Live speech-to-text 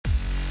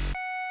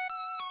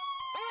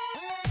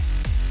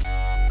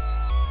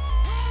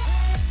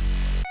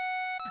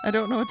I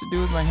don't know what to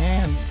do with my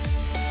hand.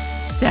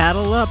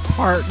 Saddle up,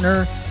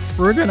 partner.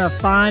 We're gonna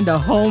find a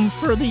home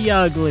for the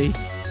ugly.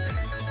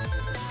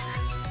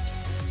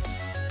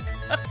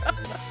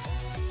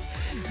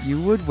 You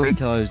would wait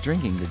till I was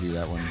drinking to do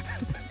that one.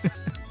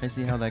 I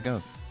see how that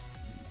goes.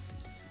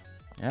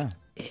 Yeah.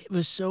 It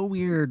was so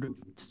weird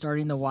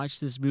starting to watch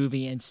this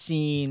movie and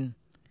seeing,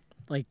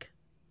 like,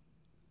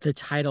 the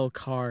title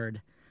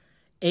card.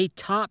 A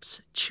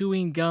Topps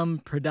Chewing Gum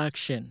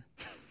production.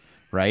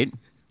 Right?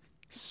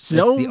 So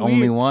That's the weird.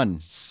 only one.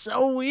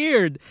 So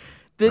weird.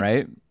 That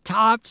Right?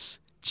 Topps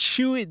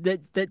Chewing...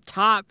 That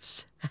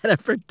Topps had a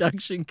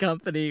production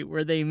company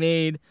where they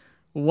made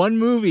one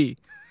movie.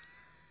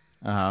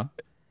 Uh-huh.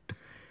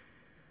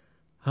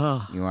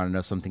 Oh, You want to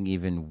know something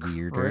even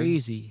weirder?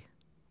 crazy.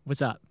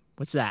 What's up?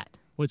 What's that?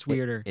 What's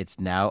weirder? It's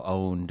now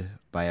owned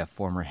by a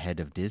former head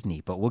of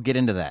Disney, but we'll get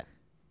into that.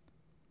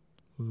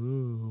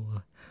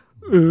 Ooh.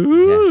 Yeah.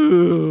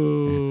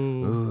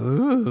 Ooh.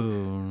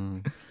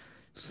 Ooh.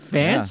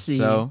 Fancy. Yeah,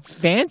 so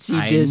Fancy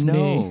I Disney.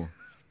 know.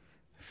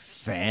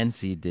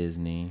 Fancy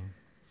Disney.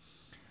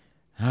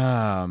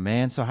 Oh,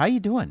 man. So how you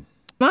doing?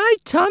 My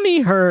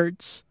tummy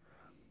hurts.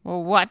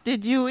 Well, what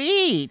did you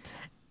eat?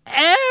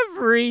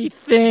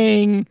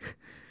 Everything.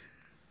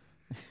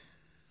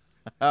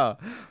 Oh,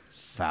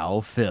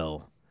 Foul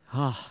Phil.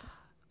 Oh,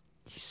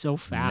 he's so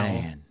foul.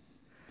 Man.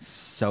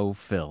 So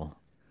Phil.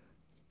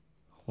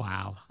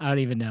 Wow. I don't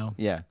even know.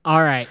 Yeah.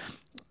 All right.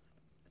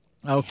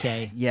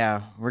 Okay.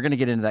 Yeah, we're going to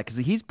get into that because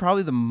he's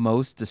probably the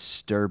most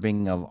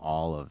disturbing of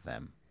all of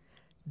them.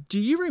 Do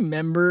you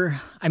remember?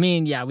 I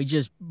mean, yeah, we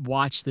just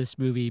watched this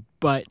movie,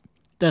 but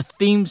the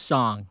theme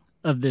song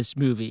of this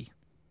movie,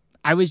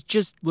 I was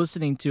just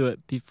listening to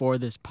it before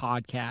this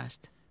podcast.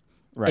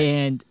 Right.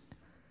 And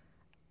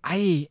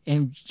I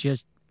am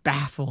just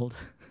baffled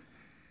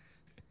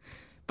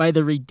by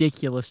the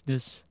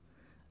ridiculousness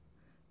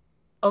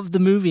of the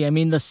movie. I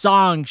mean, the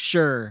song,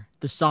 sure.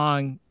 The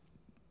song,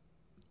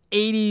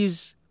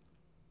 80s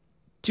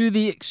to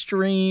the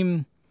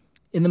extreme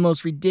in the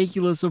most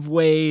ridiculous of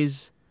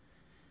ways.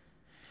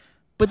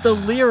 But the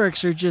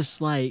lyrics are just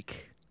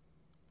like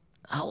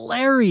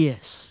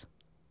hilarious.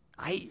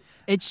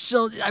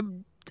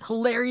 I'm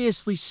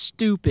hilariously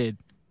stupid.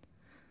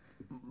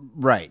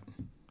 Right.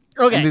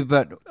 Okay. I mean,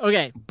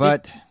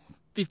 but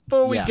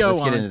Before we yeah, go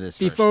let's on. get into this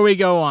Before first. we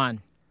go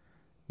on.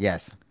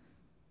 yes.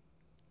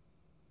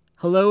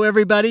 Hello,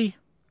 everybody.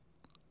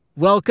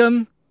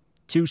 Welcome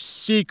to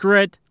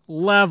Secret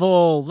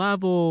Level.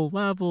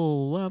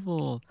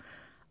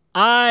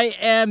 I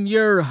am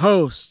your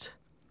host,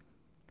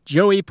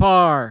 Joey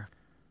Parr,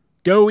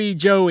 Doughy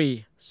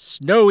Joey,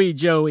 Snowy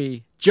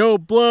Joey, Joe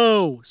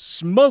Blow,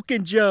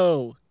 Smokin'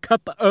 Joe,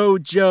 Cup O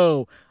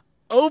Joe,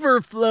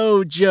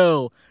 Overflow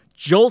Joe,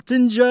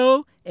 Joltin'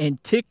 Joe,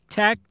 and Tic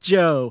Tac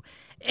Joe.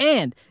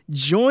 And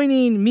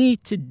joining me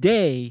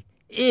today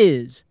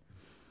is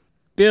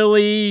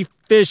Billy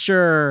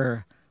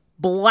Fisher,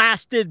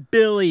 Blasted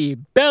Billy,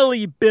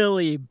 Belly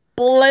Billy,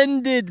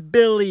 Blended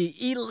Billy,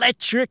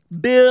 Electric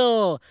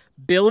Bill,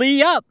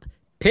 Billy Up,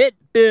 Pit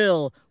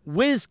Bill,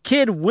 Whiz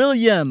Kid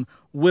William,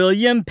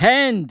 William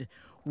Pend,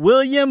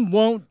 William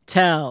Won't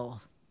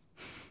Tell.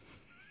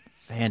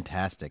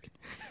 Fantastic.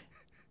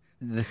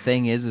 The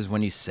thing is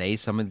when you say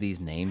some of these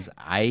names,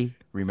 I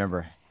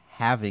remember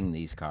having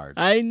these cards.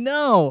 I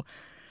know.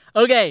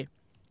 Okay.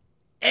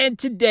 And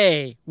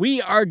today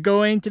we are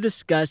going to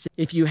discuss,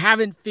 if you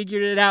haven't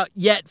figured it out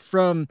yet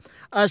from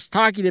us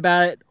talking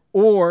about it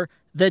or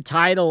the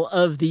title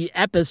of the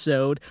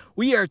episode,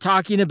 we are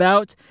talking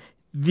about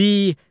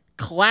the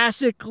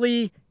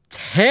classically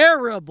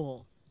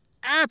terrible,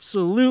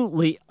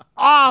 absolutely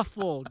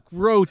awful,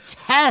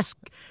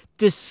 grotesque,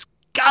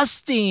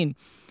 disgusting,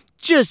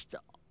 just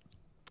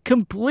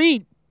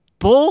complete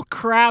bull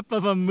crap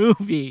of a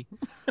movie.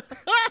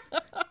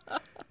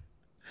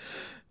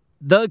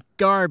 The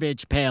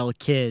Garbage Pail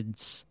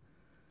Kids.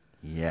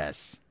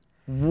 Yes.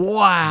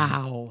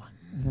 Wow.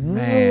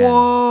 Man.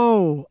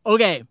 Whoa.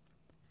 Okay.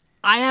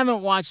 I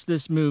haven't watched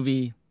this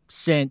movie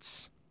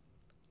since,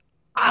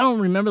 I don't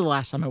remember the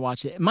last time I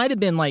watched it. It might have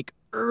been like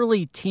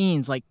early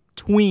teens, like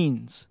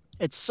tweens,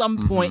 at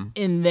some point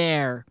in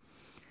there.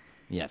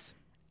 Yes.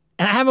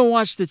 And I haven't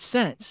watched it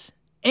since.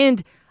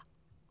 And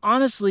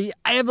honestly,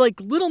 I have like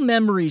little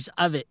memories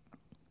of it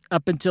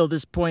up until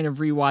this point of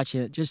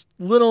rewatching it. Just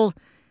little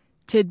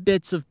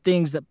tidbits of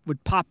things that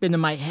would pop into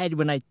my head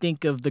when I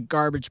think of the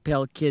Garbage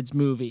Pail Kids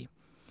movie.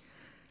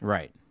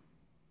 Right.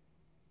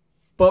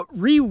 But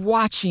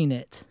rewatching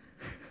it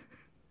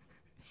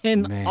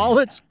in Man. all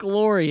its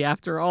glory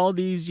after all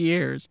these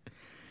years,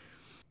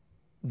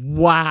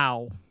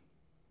 wow.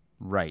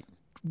 Right.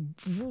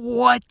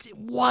 What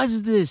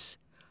was this?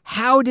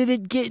 How did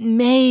it get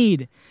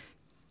made?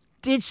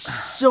 It's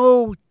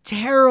so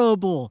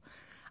terrible.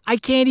 I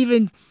can't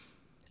even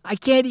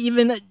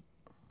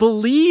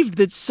believe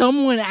that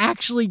someone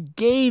actually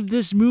gave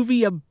this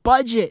movie a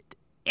budget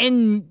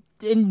and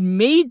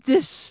made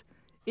this.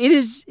 It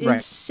is Right.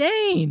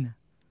 insane.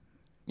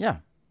 Yeah.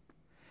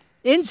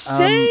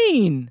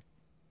 Insane.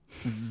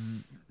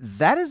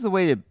 That is the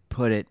way to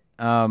put it?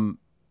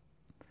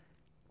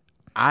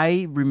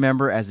 I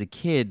remember as a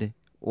kid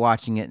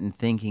watching it and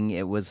thinking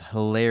it was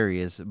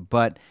hilarious,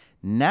 but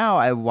now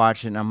I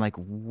watch it and I'm like,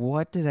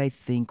 what did I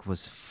think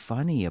was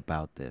funny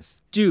about this?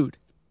 Dude,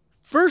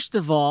 first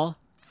of all,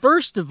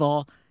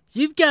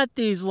 you've got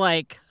these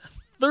like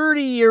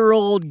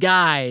 30-year-old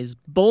guys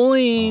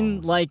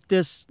bullying like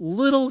this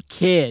little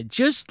kid,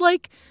 just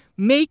like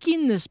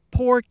making this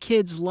poor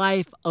kid's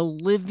life a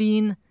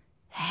living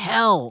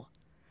hell.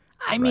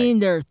 I mean,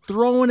 they're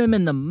throwing him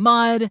in the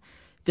mud.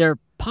 They're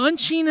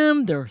punching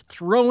him. They're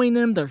throwing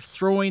him. They're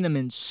throwing him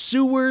in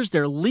sewers.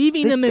 They're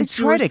leaving him in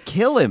sewers. They try to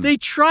kill him. They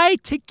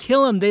tried to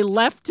kill him. They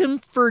left him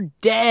for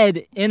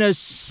dead in a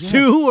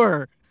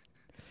sewer.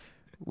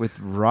 With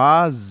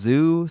raw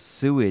zoo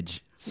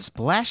sewage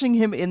splashing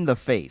him in the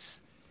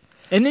face.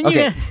 And then you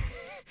have,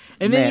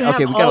 and then you have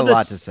we got a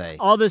lot to say.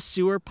 All the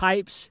sewer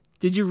pipes.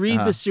 Did you read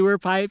the sewer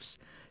pipes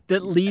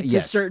that lead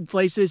to certain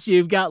places?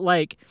 You've got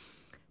like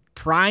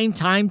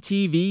Primetime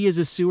TV is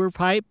a sewer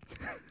pipe.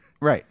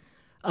 Right.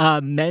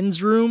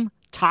 Men's Room,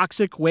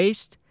 Toxic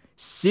Waste,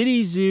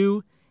 City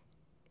Zoo,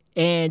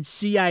 and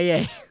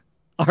CIA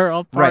are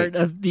all part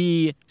of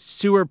the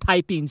sewer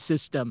piping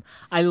system.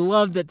 I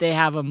love that they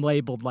have them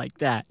labeled like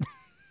that.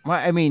 Well,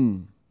 I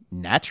mean,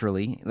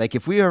 naturally, like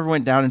if we ever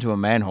went down into a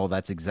manhole,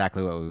 that's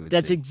exactly what we would see.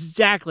 That's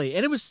exactly,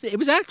 and it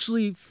was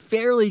actually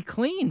fairly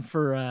clean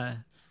for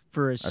a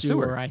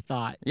sewer, I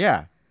thought.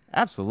 Yeah,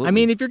 absolutely. I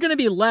mean, if you're going to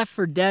be left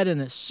for dead in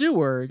a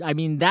sewer, I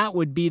mean, that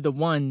would be the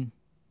one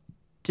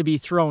to be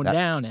thrown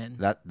down in.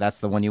 That's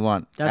the one you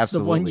want. That's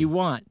absolutely. the one you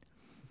want.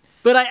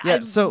 But I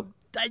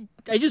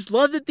just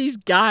love that these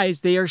guys,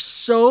 they are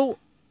so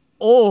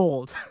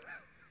old.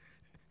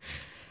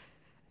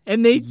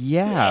 And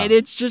and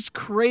it's just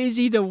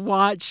crazy to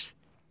watch.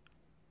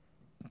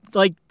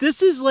 Like,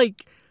 this is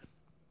like,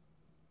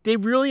 they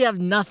really have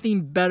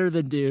nothing better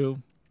to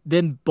do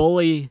than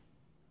bully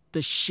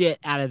the shit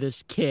out of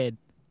this kid.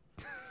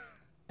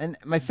 And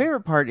my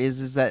favorite part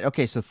is that,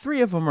 okay, so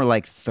 3 of them are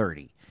like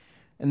 30.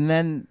 And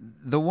then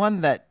the one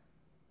that,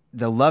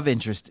 the love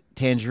interest,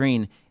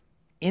 Tangerine,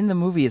 in the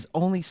movie is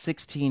only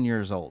 16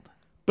 years old.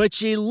 But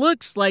she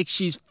looks like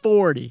she's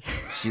 40.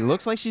 She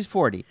looks like she's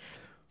 40.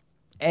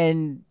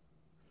 And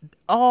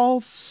all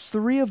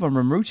 3 of them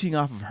are mooching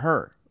off of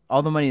her,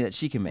 all the money that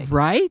she can make.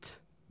 Right?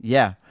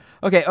 Yeah.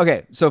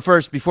 Okay. So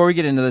first, before we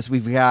get into this,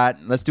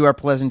 let's do our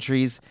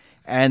pleasantries,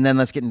 and then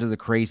let's get into the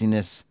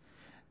craziness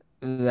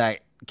that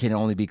can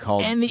only be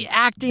called. And the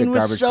acting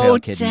was so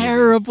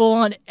terrible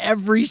on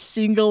every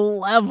single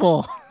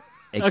level.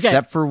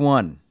 Except for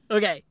one.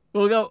 Okay,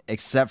 we'll go.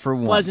 Except for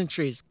one.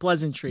 Pleasantries.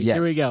 Yes.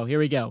 Here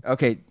we go.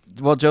 Okay.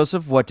 Well,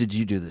 Joseph, what did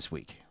you do this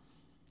week?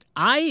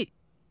 I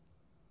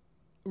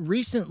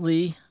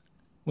recently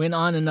went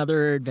on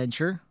another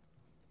adventure.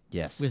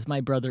 Yes. With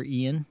my brother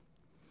Ian.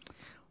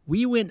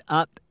 We went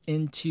up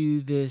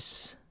into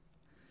this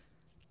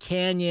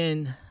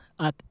canyon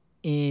up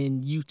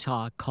in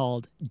Utah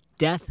called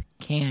Death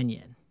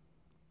Canyon.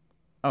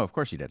 Oh, of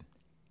course you did.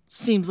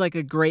 Seems like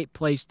a great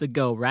place to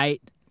go,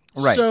 right?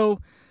 Right. So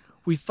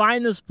we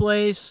find this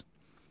place,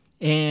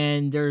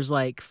 and there's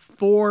like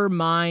 4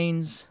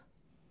 mines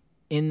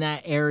in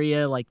that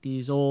area, like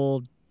these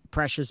old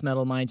precious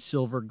metal mines,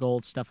 silver,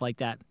 gold, stuff like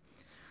that.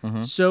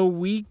 Mm-hmm. So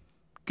we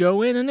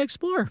go in and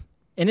explore,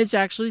 and it's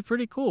actually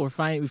pretty cool.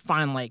 We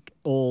find like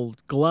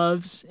old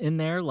gloves in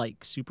there,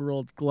 like super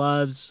old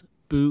gloves,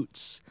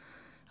 boots.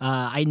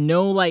 I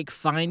know like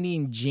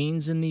finding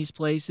jeans in these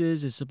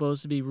places is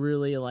supposed to be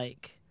really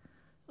like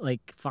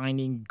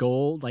finding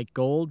gold,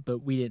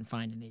 but we didn't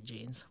find any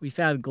jeans. We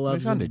found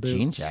gloves and boots. We found a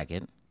jean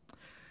jacket.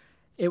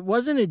 It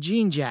wasn't a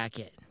jean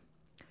jacket.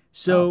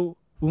 So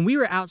when we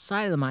were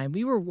outside of the mine,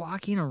 we were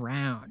walking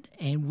around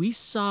and we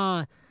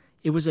saw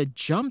it was a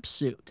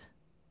jumpsuit.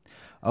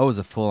 Oh, it was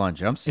a full-on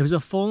jumpsuit? It was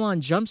a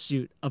full-on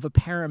jumpsuit of a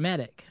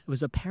paramedic. It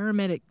was a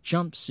paramedic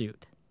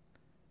jumpsuit.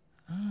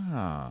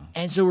 Oh.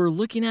 And so we're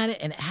looking at it,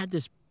 and it had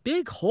this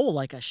big hole,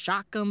 like a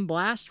shotgun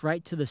blast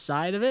right to the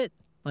side of it.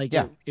 Like,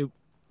 it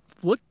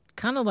looked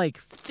kind of like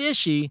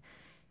fishy.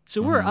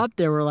 So we're up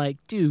there, we're like,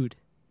 dude,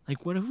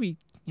 like, what if we,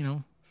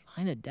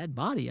 find a dead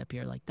body up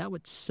here? Like, that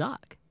would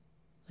suck.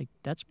 Like,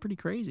 that's pretty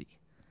crazy.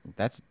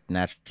 That's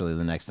naturally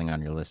the next thing on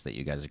your list that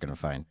you guys are going to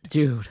find.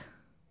 Dude.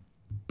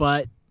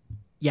 But,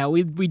 yeah,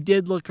 we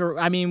did look,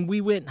 I mean, we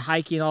went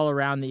hiking all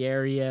around the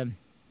area.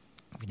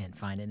 We didn't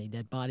find any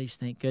dead bodies,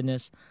 thank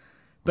goodness.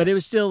 But it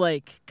was still,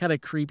 like, kind of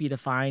creepy to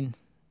find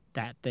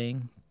that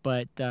thing.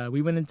 But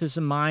we went into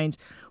some mines.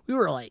 We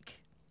were,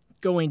 like,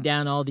 going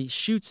down all these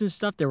chutes and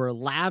stuff. There were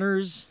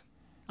ladders.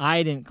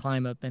 I didn't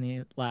climb up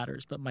any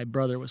ladders, but my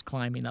brother was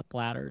climbing up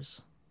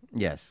ladders.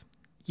 Yes.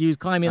 He was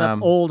climbing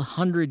up old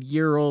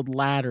 100-year-old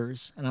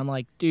ladders. And I'm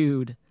like,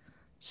 dude,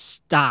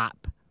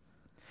 stop.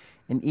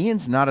 And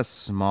Ian's not a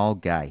small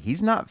guy.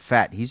 He's not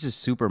fat. He's just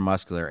super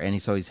muscular.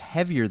 And so he's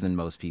heavier than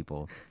most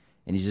people.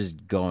 And he's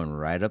just going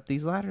right up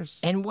these ladders.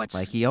 And what's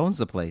like he owns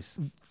the place.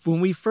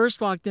 When we first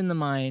walked in the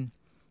mine,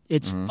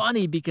 it's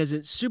funny because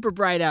it's super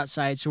bright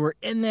outside. So we're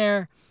in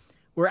there.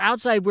 We're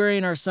outside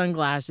wearing our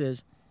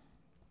sunglasses.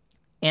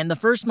 And the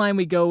first mine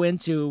we go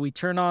into, we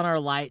turn on our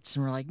lights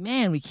and we're like,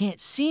 man, we can't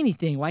see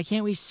anything. Why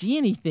can't we see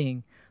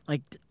anything?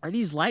 Like, are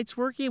these lights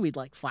working? We'd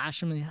like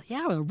flash them and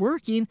yeah, they're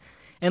working.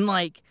 And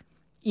like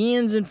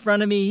Ian's in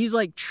front of me. He's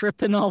like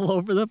tripping all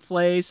over the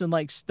place and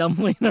like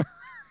stumbling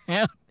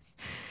around.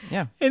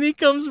 Yeah. And he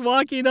comes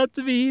walking up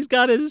to me. He's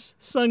got his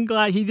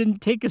sunglasses. He didn't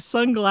take his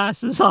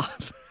sunglasses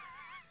off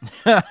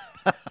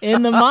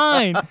in the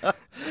mine.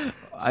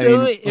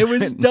 So it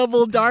was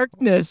double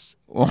darkness.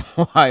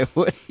 Why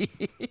would he?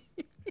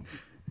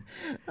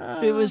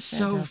 It was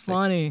so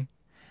funny.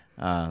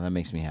 That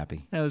makes me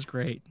happy. That was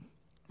great.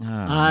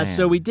 Oh,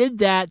 So we did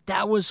that.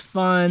 That was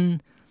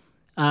fun.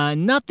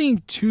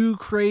 Nothing too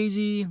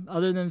crazy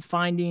other than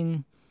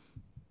finding,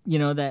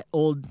 that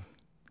old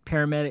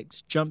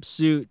paramedic's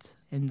jumpsuit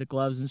and the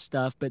gloves and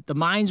stuff. But the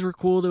mines were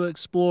cool to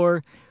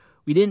explore.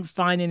 We didn't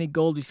find any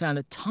gold. We found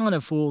a ton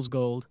of fool's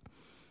gold,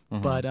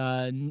 but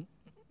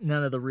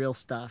none of the real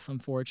stuff,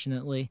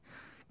 unfortunately,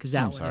 because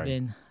that would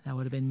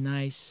have been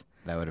nice.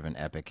 That would have been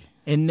epic.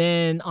 And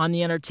then on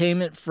the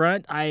entertainment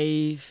front,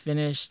 I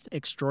finished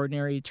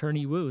Extraordinary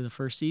Attorney Woo, the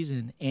first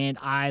season, and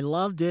I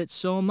loved it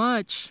so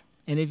much.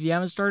 And if you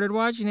haven't started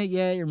watching it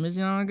yet, you're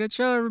missing out on a good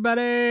show,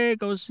 everybody.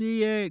 Go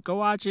see it. Go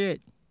watch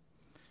it.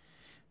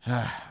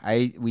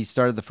 We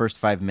started the first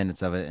 5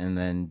 minutes of it, and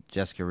then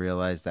Jessica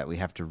realized that we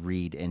have to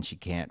read, and she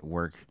can't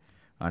work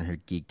on her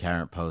Geek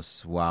Tyrant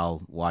posts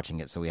while watching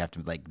it, so we have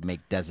to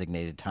make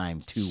designated time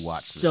to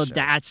watch the show. So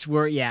that's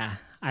where,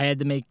 I had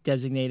to make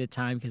designated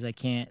time because I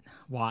can't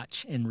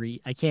watch and read.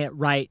 I can't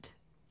write,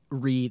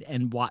 read,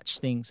 and watch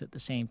things at the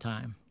same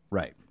time.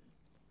 Right.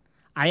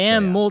 I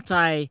can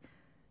multitask,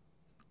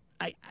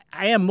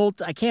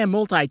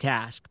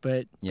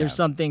 but there's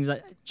some things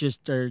that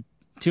just are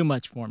too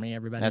much for me,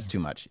 everybody. That's too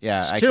much.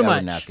 Yeah, I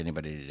wouldn't ask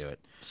anybody to do it.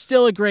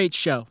 Still a great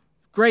show.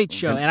 Great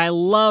show. And I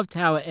loved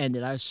how it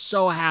ended. I was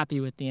so happy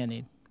with the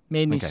ending.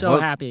 Made me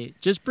happy. It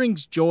just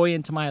brings joy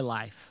into my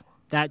life.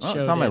 That show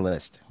it's on my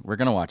list. We're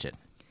going to watch it.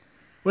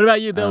 What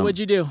about you, Bill? What'd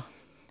you do?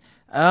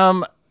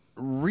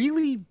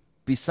 Really,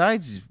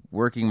 besides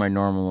working my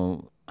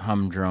normal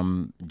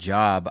humdrum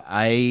job,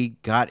 I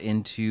got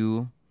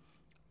into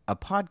a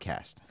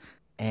podcast.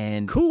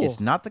 And cool.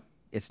 It's not the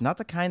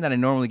kind that I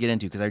normally get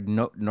into because I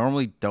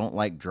normally don't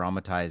like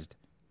dramatized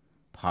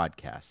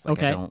podcasts.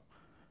 Okay.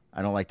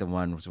 I don't like the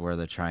ones where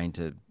they're trying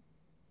to.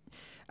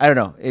 I don't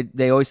know.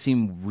 They always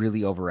seem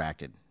really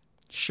overacted.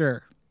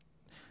 Sure.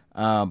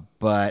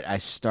 But I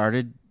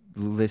started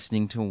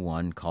listening to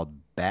one called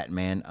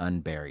Batman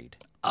Unburied.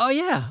 Oh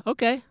yeah.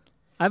 Okay.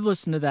 I've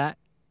listened to that.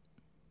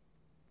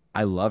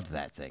 I loved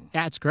that thing.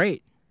 Yeah, it's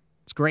great.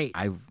 It's great.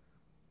 I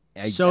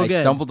good.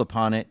 stumbled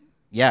upon it.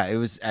 Yeah, it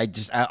was.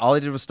 All I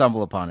did was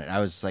stumble upon it. I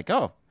was just like,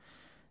 oh,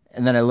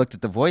 and then I looked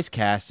at the voice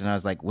cast and I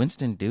was like,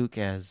 Winston Duke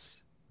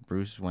as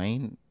Bruce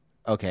Wayne.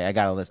 Okay, I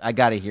gotta listen. I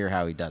gotta hear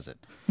how he does it.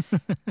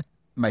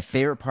 My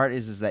favorite part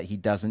is that he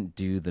doesn't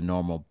do the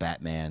normal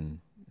Batman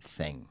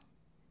thing.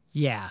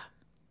 Yeah.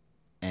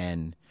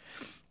 And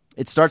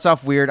it starts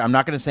off weird. I'm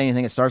not going to say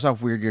anything. It starts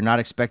off weird. You're not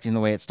expecting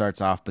the way it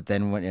starts off, but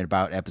then when in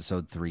about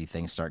episode 3,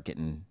 things start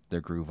getting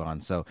their groove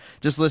on. So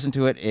just listen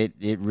to it.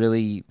 It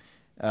really,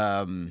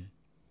 in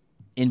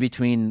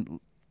between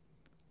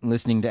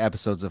listening to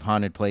episodes of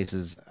Haunted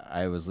Places,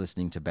 I was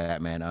listening to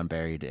Batman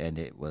Unburied, and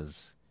it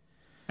was.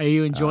 Are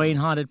you enjoying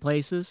Haunted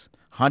Places?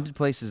 Haunted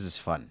Places is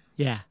fun.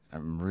 Yeah.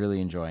 I'm really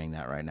enjoying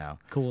that right now.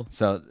 Cool.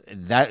 So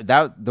that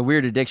the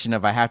weird addiction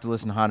of I have to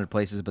listen to Haunted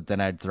Places, but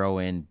then I'd throw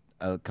in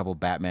a couple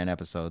Batman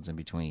episodes in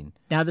between.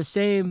 Now, the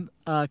same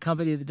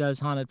company that does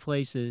Haunted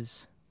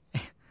Places,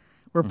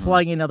 we're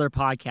plugging other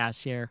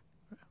podcasts here.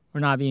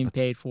 We're not being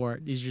paid for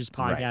it. These are just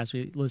podcasts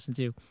we listen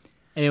to.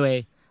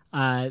 Anyway,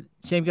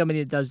 same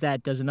company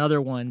that does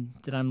another one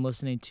that I'm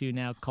listening to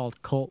now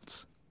called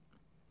Cults.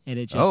 And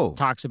it just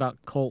talks about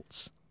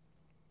cults.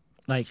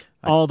 Like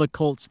all the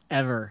cults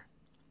ever.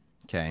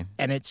 Okay.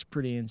 And it's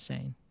pretty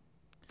insane.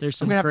 There's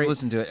some I'm going to have to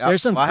listen to it.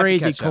 There's some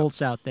crazy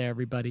cults out there,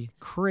 everybody.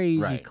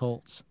 Crazy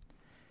cults.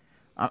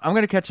 I'm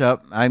going to catch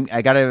up.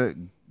 I got to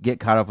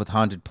get caught up with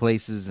Haunted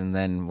Places, and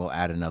then we'll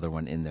add another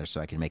one in there so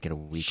I can make it a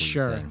weekly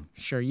thing.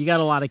 Sure. You got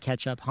a lot of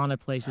catch up.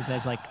 Haunted Places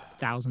has like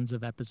thousands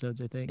of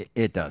episodes, I think.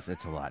 It does.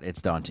 It's a lot.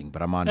 It's daunting,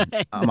 but I'm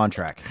on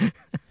track.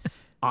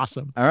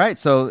 Awesome. All right.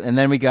 So, and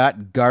then we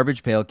got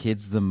Garbage Pail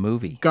Kids, the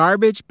movie.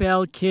 Garbage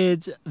Pail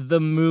Kids, the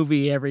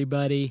movie,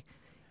 everybody.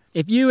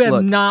 If you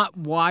have not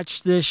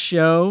watched this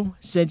show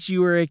since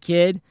you were a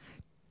kid,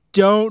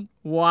 don't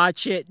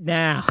watch it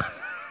now.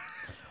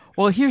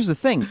 Well, here's the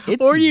thing.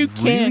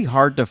 It's really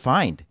hard to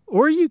find.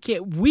 Or you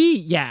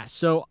can't.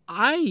 So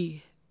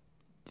I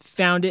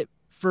found it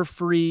for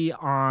free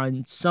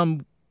on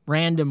some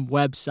random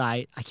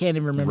website. I can't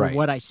even remember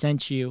what I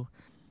sent you.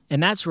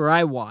 And that's where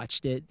I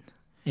watched it.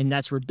 And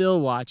that's where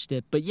Bill watched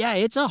it. But yeah,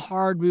 it's a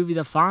hard movie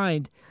to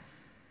find.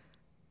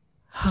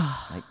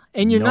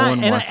 And you're no not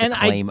one wants to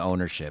claim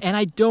ownership. And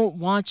I don't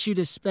want you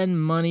to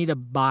spend money to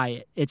buy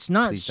it. It's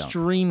not Please don't.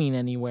 streaming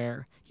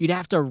anywhere. You'd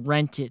have to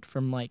rent it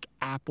from like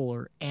Apple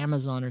or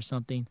Amazon or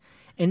something.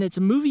 And it's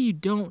a movie you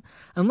don't,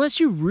 unless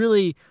you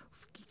really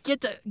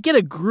get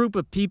a group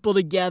of people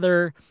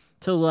together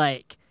to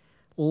like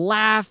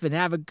laugh and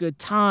have a good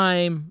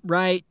time,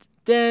 right?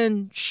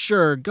 Then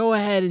sure, go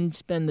ahead and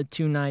spend the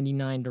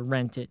 $2.99 to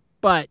rent it.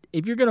 But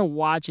if you're gonna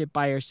watch it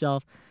by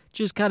yourself,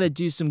 just kind of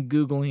do some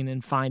Googling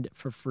and find it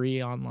for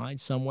free online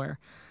somewhere.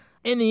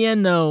 In the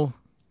end, though,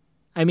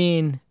 I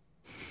mean,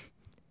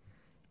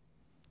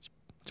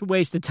 it's a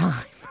waste of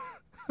time.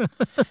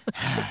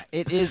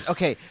 It is.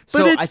 Okay,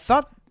 so I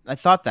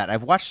thought that.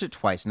 I've watched it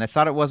twice, and I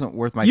thought it wasn't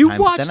worth my time. You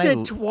watched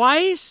it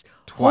twice?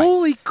 Twice.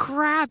 Holy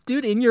crap,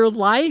 dude. In your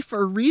life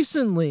or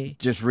recently?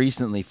 Just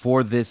recently,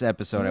 for this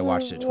episode, I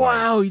watched it twice.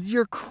 Wow,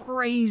 you're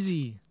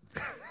crazy.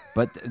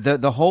 But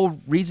the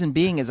whole reason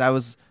being is I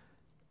was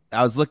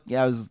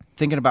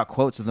thinking about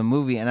quotes of the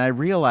movie, and I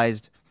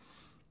realized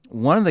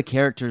one of the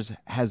characters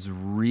has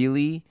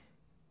really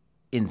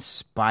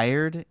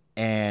inspired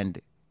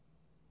and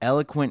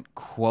eloquent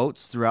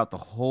quotes throughout the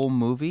whole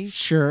movie.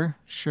 Sure.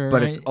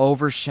 But it's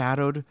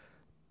overshadowed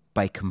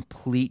by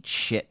complete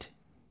shit.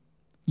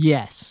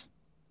 Yes.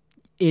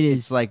 It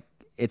is.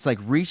 It's like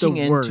reaching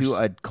into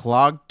a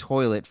clogged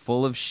toilet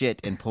full of shit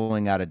and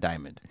pulling out a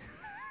diamond.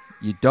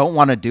 You don't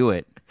want to do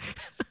it,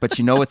 but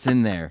you know it's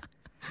in there.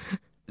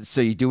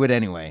 So you do it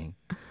anyway.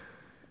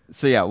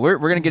 So yeah, we're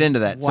going to get into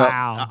that.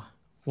 Wow.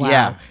 Wow.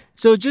 Yeah.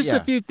 So just a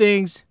few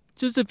things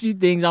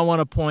I want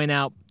to point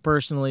out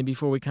personally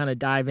before we kind of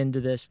dive into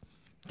this.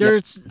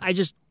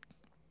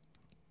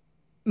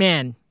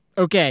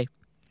 Okay.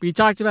 We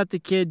talked about the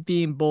kid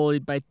being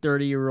bullied by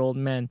 30-year-old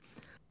men.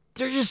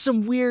 There's just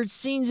some weird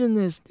scenes in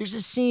this. There's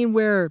a scene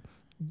where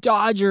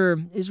Dodger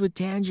is with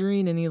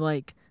Tangerine and he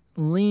like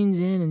leans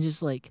in and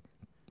just like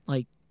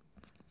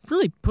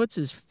really puts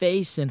his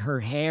face in her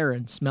hair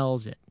and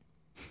smells it.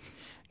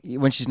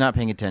 When she's not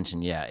paying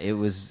attention, yeah. It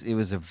was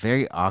a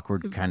very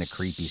awkward, kind of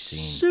creepy scene.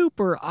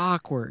 Super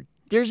awkward.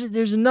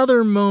 There's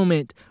another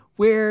moment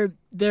where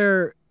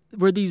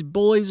these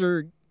bullies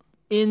are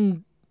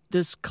in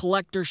this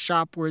collector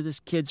shop where this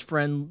kid's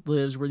friend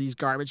lives, where these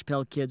Garbage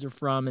Pail Kids are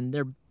from, and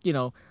they're,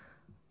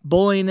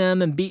 bullying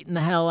him and beating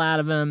the hell out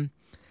of him.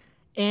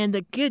 And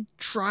the kid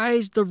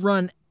tries to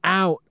run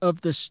out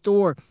of the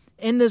store,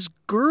 and this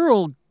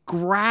girl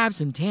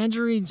grabs him.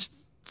 Tangerine's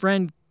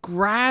friend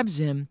grabs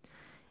him,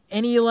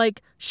 and he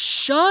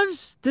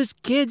shoves this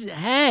kid's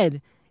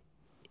head.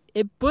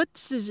 It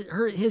puts his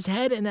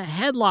head in a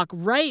headlock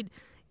right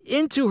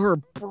into her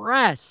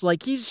breasts.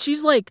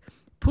 She's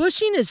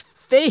pushing his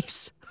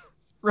face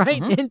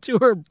right into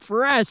her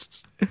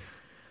breasts.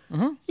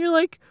 Mm-hmm. You're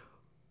like,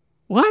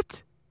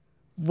 what?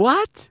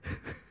 What?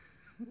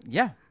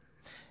 Yeah.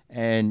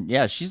 And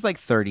yeah, she's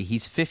 30.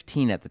 He's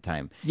 15 at the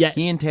time. Yes.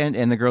 He and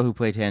the girl who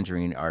played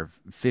Tangerine are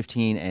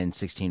 15 and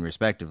 16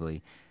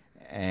 respectively.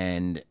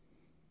 And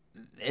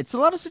it's a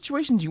lot of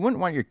situations you wouldn't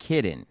want your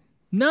kid in.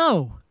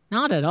 No,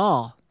 not at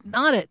all.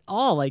 Not at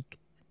all.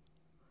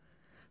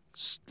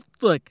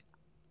 Look,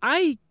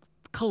 I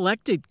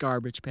collected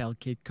Garbage Pail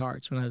Kid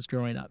cards when I was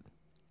growing up.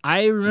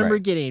 I remember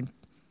getting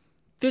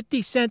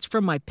 50 cents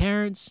from my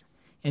parents,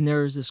 and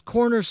there was this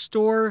corner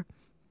store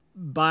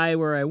by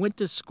where I went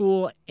to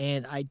school,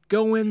 and I'd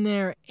go in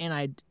there and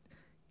I'd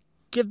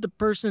give the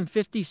person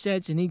 50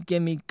 cents and he'd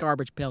give me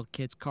Garbage Pail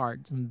Kids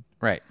cards. And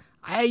right.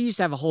 I used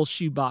to have a whole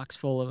shoebox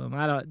full of them.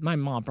 My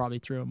mom probably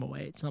threw them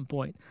away at some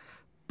point.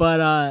 But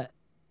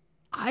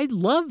I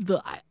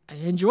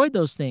enjoyed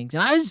those things.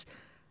 And I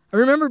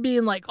remember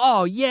being like,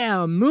 "Oh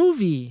yeah, a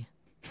movie."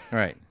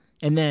 Right.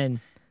 And then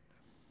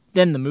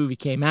the movie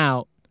came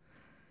out,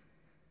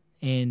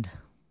 and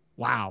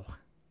wow.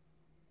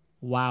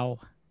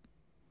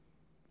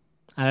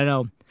 I don't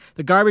know.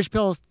 The Garbage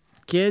Pail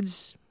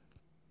Kids,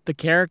 the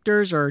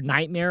characters are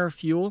nightmare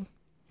fuel.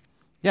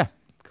 Yeah.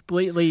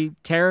 Completely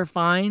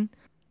terrifying.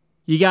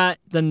 You got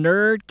the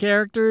nerd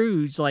character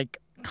who's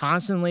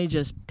constantly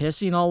just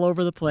pissing all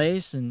over the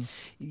place, and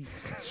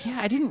yeah,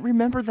 I didn't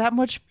remember that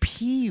much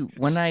pee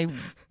when I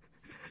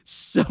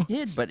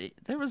did, but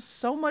there was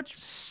so much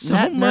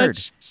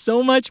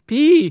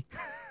pee.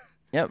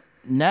 Yep.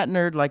 Nat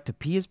Nerd liked to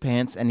pee his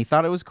pants, and he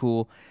thought it was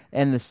cool.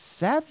 And the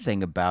sad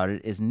thing about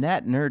it is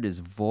Nat Nerd is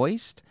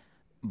voiced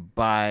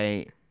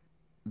by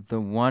the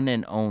one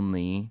and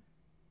only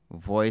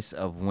voice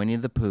of Winnie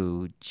the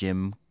Pooh,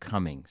 Jim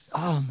Cummings.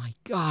 Oh, my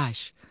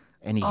gosh.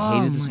 And he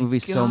hated this movie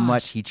so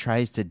much, he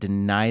tries to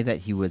deny that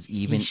he was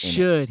even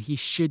in it. He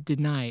should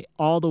deny it.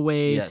 All the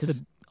way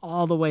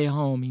all the way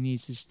home, he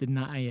needs to just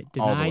deny it.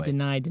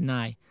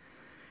 Deny.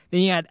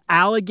 Then you had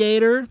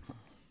Alligator,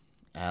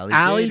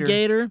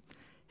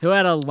 who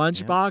had a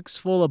lunchbox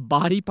full of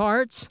body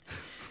parts.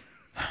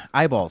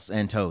 Eyeballs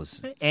and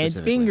toes. And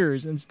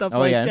fingers and stuff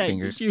like that. And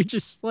fingers. You're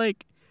just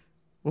like,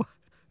 what?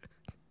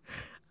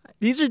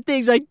 These are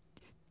things I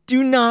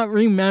do not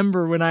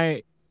remember when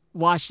I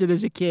watched it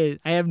as a kid.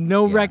 I have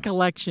no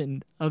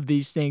recollection of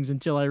these things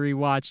until I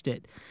rewatched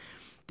it.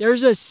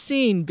 There's a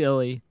scene,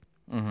 Billy,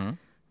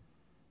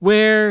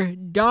 where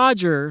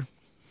Dodger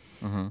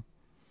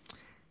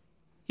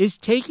is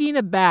taking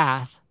a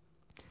bath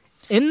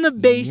in the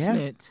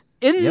basement,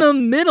 the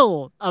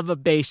middle of a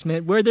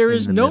basement where there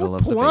is no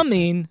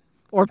plumbing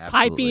or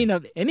Absolutely. piping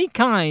of any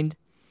kind.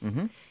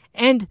 Mm-hmm.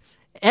 And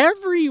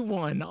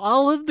everyone,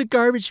 all of the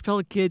Garbage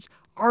Pail Kids,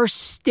 are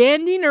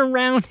standing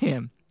around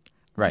him,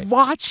 Right.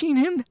 watching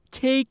him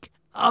take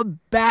a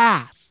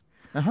bath.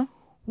 Uh-huh.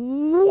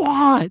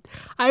 What?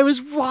 I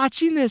was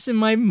watching this and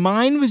my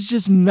mind was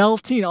just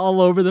melting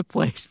all over the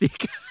place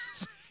because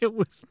it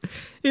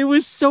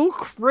was so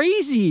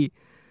crazy.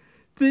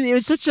 It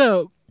was such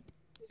a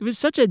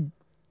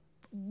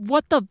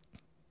what the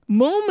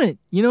moment.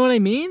 You know what I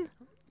mean?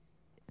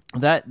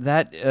 That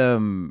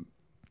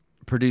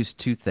produced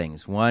two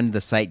things. One,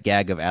 the sight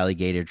gag of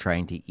alligator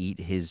trying to eat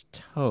his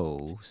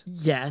toes,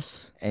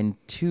 Yes. and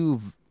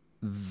two,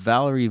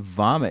 Valerie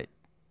Vomit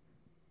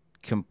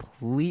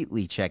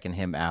completely checking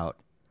him out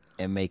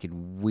and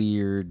making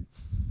weird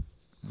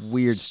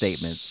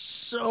statements.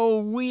 So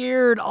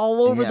weird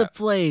all over the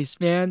place,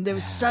 man. There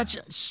was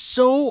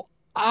so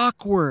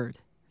awkward.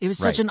 It was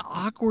such Right. an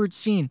awkward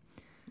scene.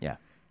 Yeah.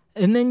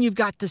 And then you've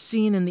got the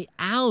scene in the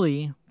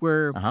alley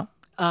where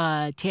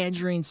Uh-huh.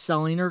 Tangerine's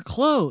selling her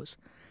clothes.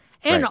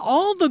 And Right.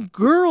 all the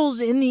girls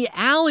in the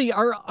alley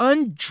are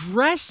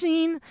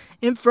undressing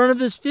in front of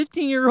this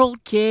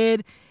 15-year-old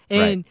kid.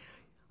 And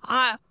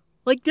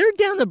like they're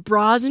down to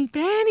bras and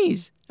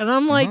panties. And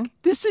I'm like,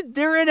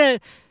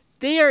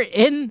 they are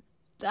in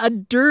a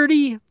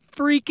dirty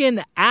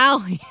freaking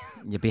alley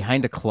Yeah,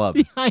 behind a club.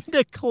 behind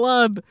a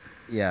club.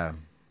 Yeah.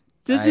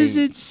 This is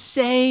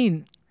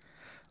insane.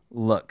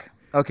 Look,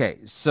 okay,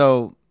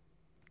 so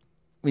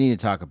we need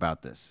to talk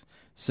about this.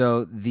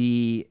 So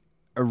the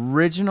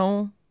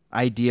original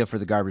idea for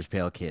the Garbage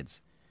Pail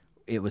Kids,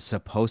 it was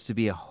supposed to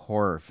be a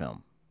horror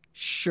film.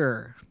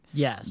 Sure.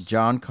 Yes.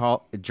 John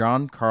Carl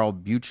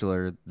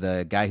Buechler,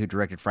 the guy who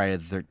directed Friday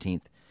the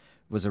 13th,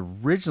 was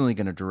originally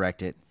going to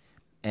direct it,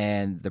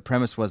 and the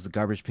premise was the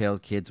Garbage Pail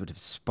Kids would have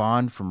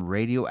spawned from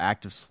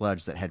radioactive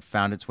sludge that had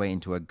found its way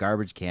into a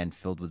garbage can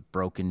filled with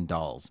broken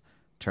dolls,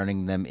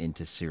 turning them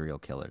into serial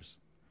killers.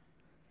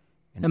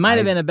 And It might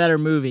have been a better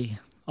movie.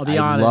 I'll be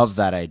honest. I love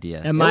that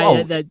idea.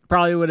 That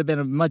probably would have been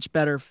a much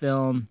better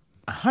film.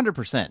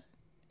 100%.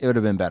 It would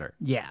have been better.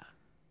 Yeah.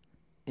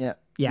 Yeah.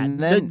 Yeah. And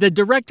then, The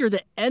director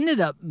that ended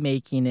up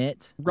making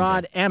it,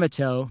 Rod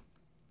Amato,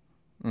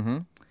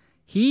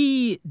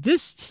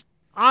 this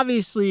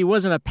obviously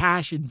wasn't a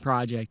passion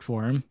project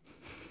for him.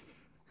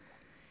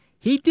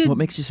 what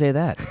makes you say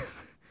that?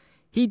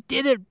 He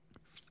did it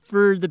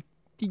for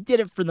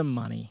the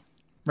money,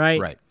 right?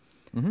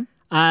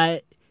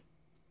 Right.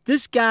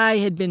 This guy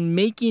had been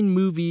making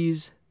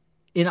movies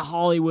in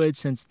Hollywood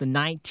since the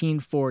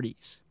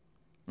 1940s.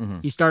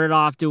 He started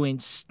off doing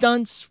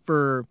stunts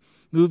for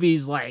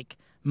movies like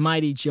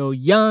Mighty Joe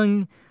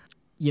Young.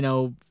 You know,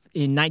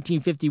 in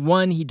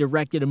 1951, he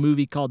directed a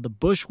movie called The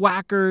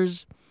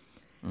Bushwhackers.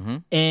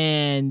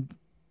 And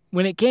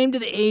when it came to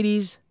the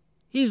 80s,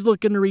 he's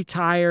looking to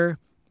retire.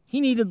 He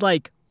needed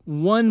like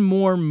one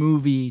more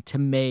movie to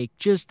make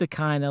just to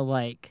kind of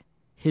like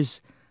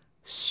his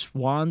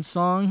swan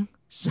song.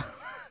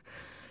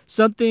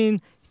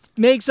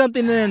 Make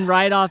something and then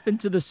ride off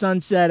into the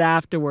sunset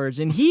afterwards.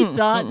 And he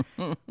thought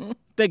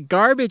the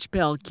Garbage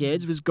Pail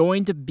Kids was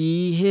going to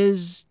be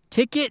his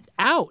ticket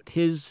out.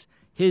 His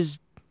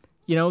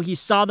he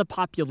saw the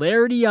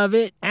popularity of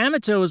it.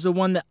 Amato was the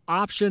one that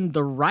optioned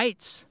the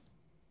rights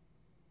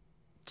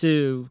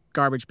to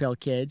Garbage Pail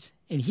Kids,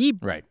 and he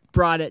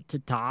brought it to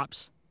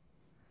Tops.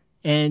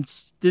 And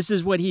this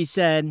is what he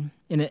said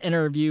in an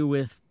interview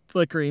with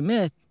Flickery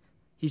Myth.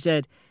 He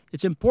said,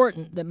 "It's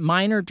important that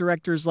minor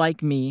directors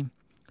like me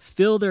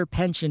fill their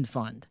pension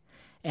fund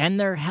and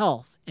their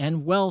health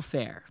and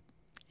welfare."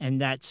 And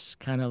that's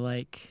kind of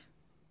like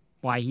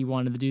why he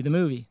wanted to do the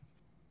movie.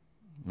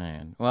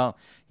 Man. Well,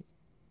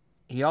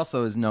 he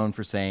also is known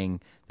for saying,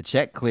 the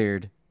check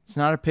cleared. It's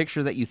not a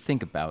picture that you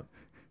think about.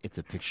 It's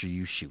a picture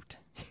you shoot.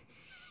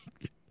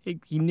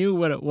 He knew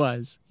what it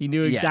was. He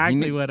knew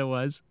exactly what it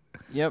was.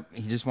 Yep.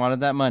 He just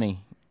wanted that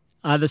money.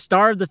 The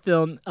star of the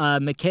film,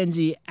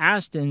 Mackenzie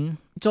Aston,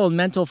 told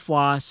Mental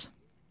Floss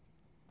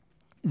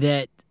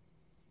that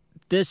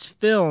this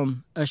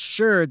film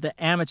assured that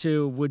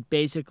Amato would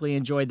basically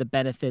enjoy the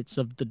benefits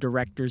of the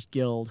Directors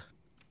Guild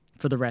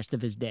for the rest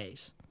of his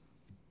days.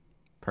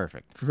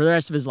 Perfect. For the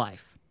rest of his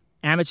life.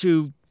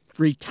 Amato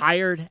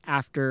retired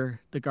after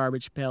the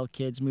Garbage Pail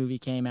Kids movie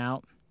came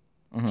out,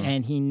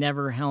 and he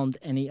never helmed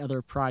any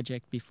other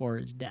project before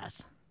his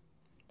death.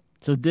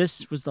 So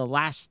this was the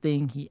last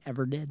thing he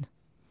ever did.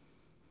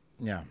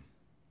 Yeah.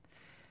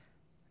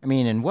 I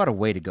mean, and what a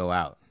way to go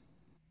out.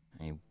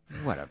 I mean,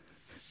 what a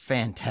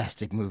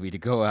fantastic movie to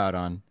go out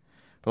on.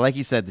 But like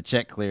you said, the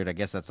check cleared. I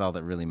guess that's all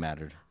that really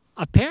mattered.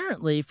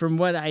 Apparently, from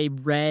what I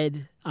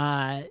read,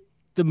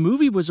 the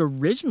movie was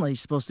originally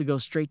supposed to go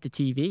straight to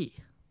TV,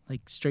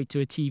 like straight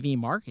to a TV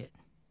market.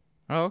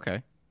 Oh,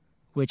 okay.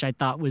 Which I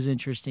thought was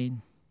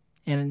interesting.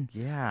 And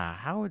yeah,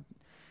 how would...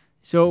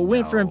 So it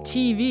went from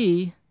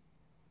TV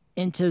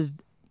into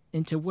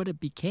what it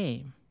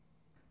became.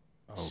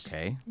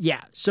 Okay. Yeah,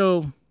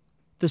 so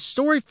the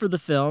story for the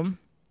film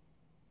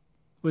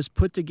was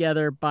put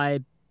together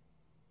by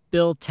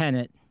Bill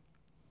Tennant,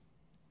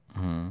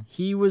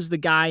 He was the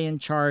guy in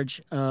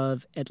charge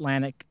of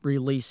Atlantic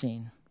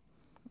releasing.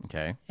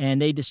 Okay.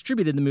 And they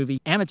distributed the movie.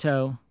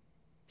 Amato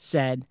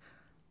said,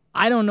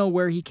 I don't know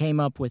where he came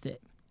up with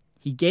it.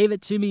 He gave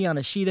it to me on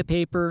a sheet of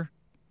paper.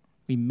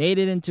 We made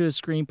it into a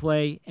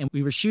screenplay, and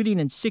we were shooting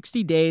in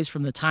 60 days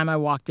from the time I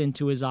walked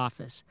into his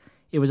office.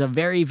 It was a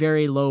very,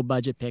 very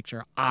low-budget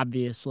picture,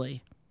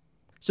 obviously.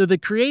 So the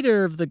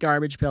creator of the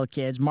Garbage Pail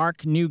Kids, Mark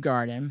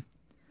Newgarden,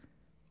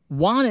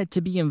 wanted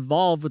to be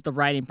involved with the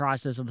writing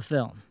process of the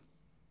film.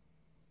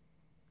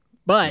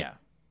 But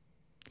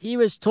he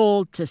was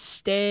told to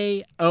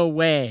stay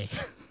away.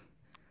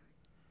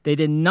 They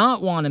did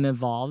not want him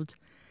involved.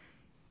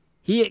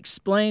 He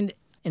explained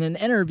in an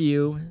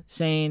interview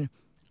saying,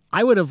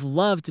 I would have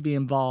loved to be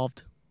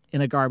involved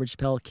in a Garbage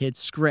Pail Kids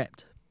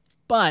script,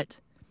 but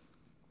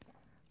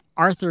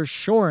Arthur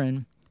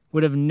Shorin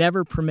would have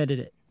never permitted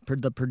it,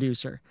 the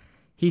producer.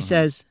 He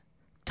says,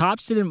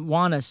 Topps didn't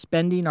want us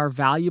spending our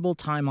valuable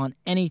time on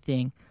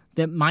anything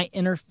that might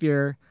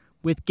interfere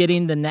with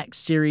getting the next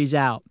series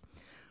out.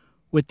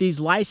 With these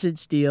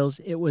license deals,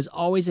 it was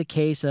always a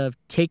case of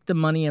take the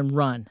money and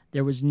run.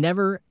 There was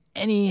never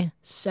any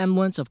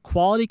semblance of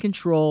quality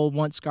control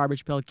once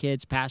Garbage Pail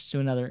Kids passed to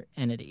another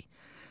entity.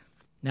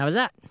 And that was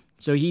that.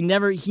 So he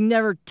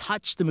never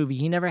touched the movie.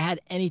 He never had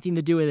anything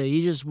to do with it.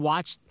 He just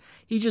watched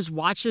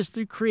us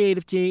through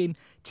creative team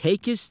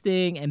take his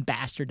thing and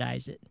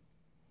bastardize it.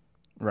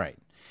 Right.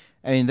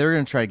 I mean, they were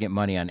going to try to get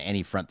money on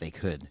any front they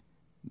could.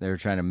 They were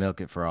trying to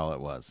milk it for all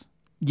it was.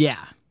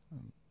 Yeah.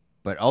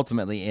 But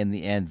ultimately, in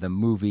the end, the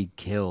movie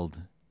killed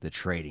the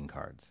trading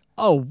cards.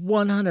 Oh,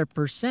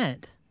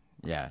 100%.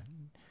 Yeah.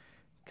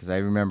 Because I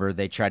remember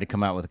they tried to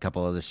come out with a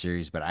couple other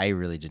series, but I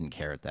really didn't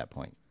care at that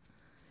point.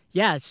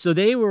 Yeah, so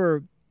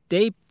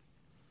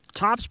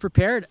Topps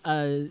prepared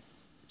a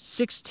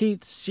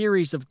 16th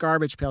series of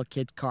Garbage Pail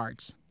Kids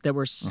cards that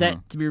were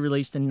set to be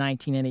released in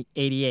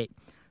 1988.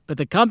 But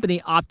the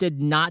company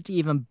opted not to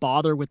even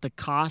bother with the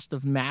cost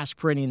of mass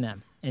printing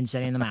them and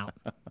sending them out.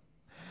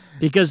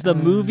 Because the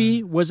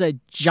movie was a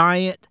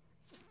giant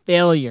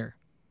failure.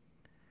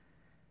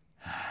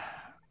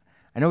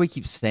 I know we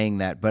keep saying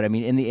that, but I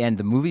mean, in the end,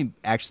 the movie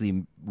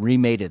actually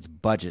remade its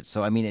budget.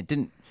 So, I mean, it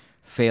didn't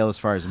fail as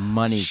far as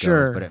money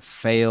goes, but it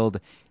failed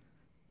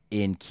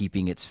in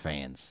keeping its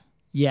fans.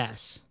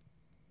 Yes.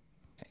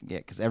 Yeah,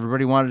 because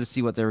everybody wanted to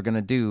see what they were going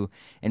to do.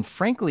 And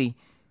frankly,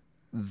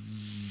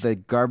 the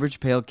Garbage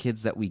Pail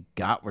Kids that we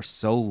got were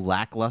so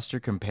lackluster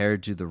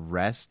compared to the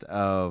rest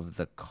of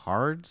the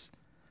cards.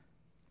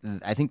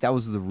 I think that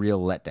was the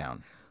real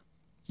letdown.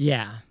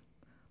 Yeah.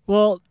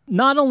 Well,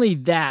 not only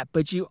that,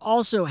 but you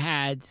also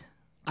had,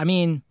 I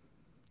mean,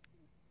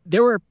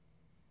 there were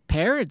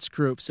parents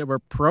groups that were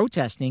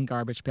protesting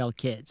Garbage Pail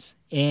Kids.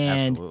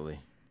 And absolutely.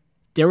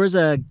 There was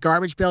a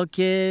Garbage Pail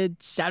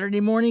Kid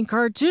Saturday morning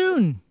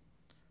cartoon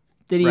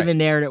that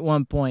even aired at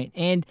one point.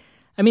 And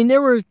I mean,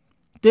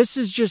 this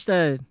was just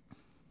a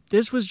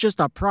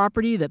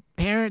property that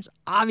parents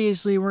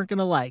obviously weren't going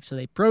to like. So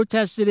they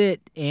protested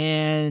it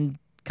and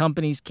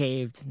companies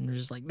caved and they're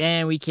just like,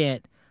 man, we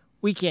can't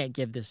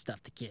give this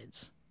stuff to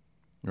kids.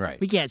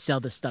 Right. We can't sell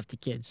this stuff to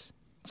kids.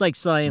 It's like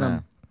selling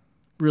them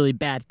really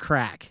bad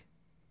crack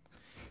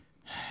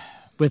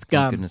with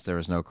gum. Thank goodness there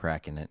was no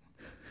crack in it.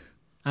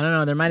 I don't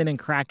know. There might have been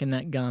crack in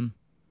that gum.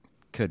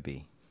 Could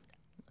be.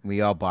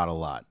 We all bought a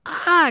lot.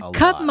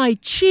 Cut my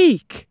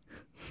cheek.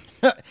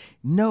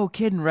 No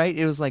kidding, right?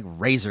 It was like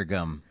razor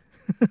gum.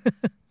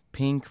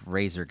 Pink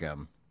razor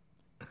gum.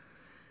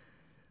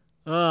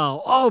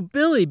 Oh,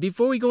 Billy,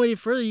 before we go any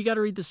further, you got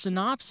to read the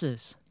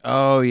synopsis.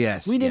 Oh,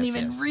 yes. We didn't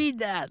even read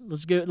that.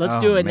 Let's do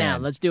it now.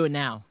 Let's do it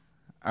now.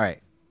 All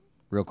right.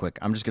 Real quick.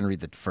 I'm just going to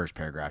read the first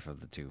paragraph of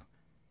the two.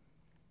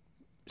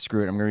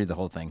 Screw it. I'm going to read the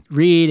whole thing.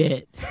 Read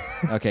it.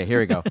 Okay, here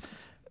we go.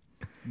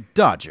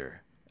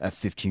 Dodger, a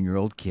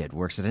 15-year-old kid,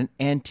 works at an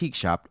antique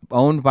shop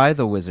owned by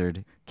the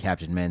wizard,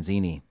 Captain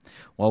Manzini.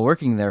 While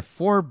working there,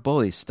 4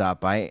 bullies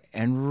stop by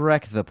and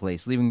wreck the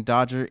place, leaving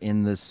Dodger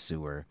in the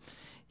sewer.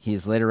 He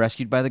is later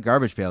rescued by the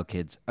Garbage Pail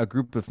Kids, a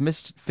group of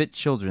misfit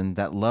children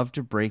that love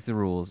to break the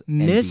rules and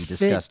be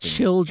disgusting. Misfit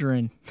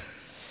children.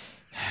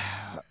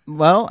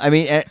 Well, I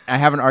mean, I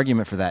have an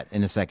argument for that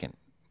in a second,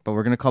 but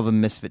we're going to call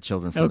them misfit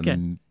children for the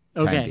time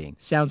being.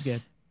 Sounds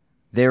good.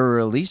 They were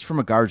released from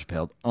a garbage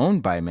pail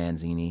owned by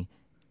Manzini,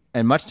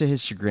 and much to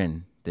his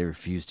chagrin, they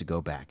refuse to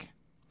go back.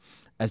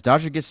 As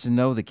Dodger gets to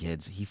know the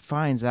kids, he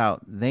finds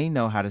out they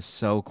know how to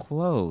sew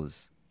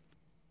clothes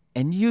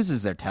and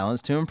uses their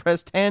talents to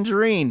impress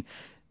Tangerine,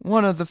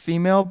 one of the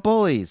female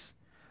bullies.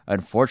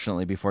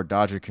 Unfortunately, before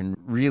Dodger can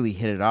really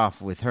hit it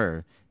off with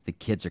her, the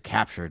kids are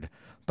captured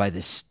by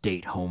the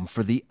State Home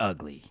for the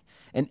Ugly,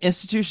 an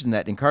institution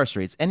that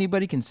incarcerates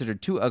anybody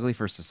considered too ugly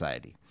for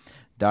society.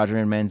 Dodger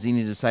and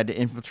Manzini decide to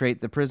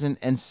infiltrate the prison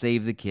and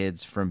save the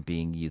kids from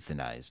being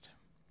euthanized.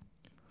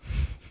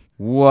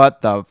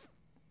 What the...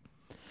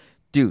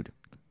 Dude,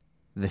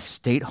 the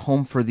State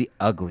Home for the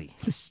Ugly.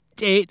 The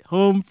State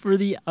Home for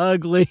the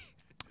Ugly.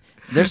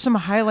 There's some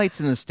highlights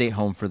in the State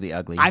Home for the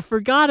Ugly. I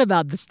forgot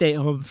about the State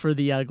Home for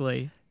the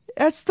Ugly.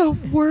 That's the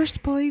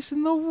worst place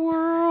in the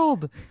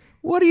world.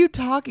 What are you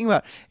talking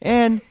about?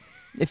 And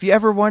if you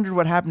ever wondered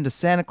what happened to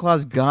Santa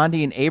Claus,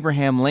 Gandhi, and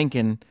Abraham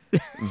Lincoln,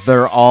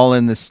 they're all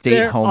in the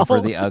state home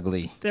for the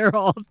ugly. They're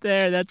all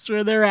there. That's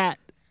where they're at.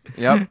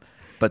 Yep.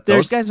 But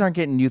those guys aren't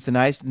getting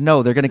euthanized.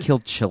 No, they're going to kill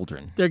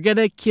children. They're going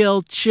to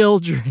kill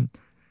children.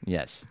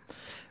 Yes.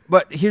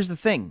 But here's the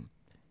thing.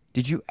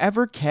 Did you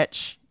ever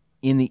catch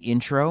in the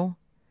intro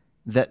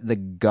that the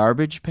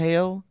garbage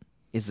pail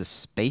is a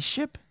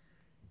spaceship?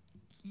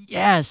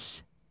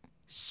 Yes.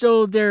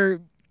 So they're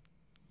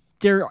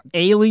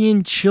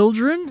alien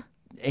children?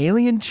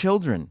 Alien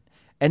children.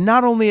 And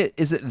not only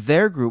is it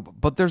their group,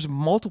 but there's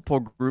multiple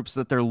groups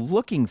that they're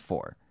looking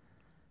for.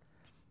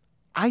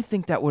 I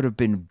think that would have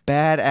been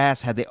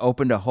badass had they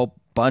opened a whole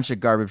bunch of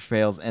garbage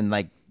pails and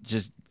like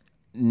just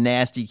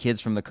nasty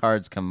kids from the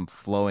cards come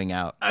flowing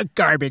out. A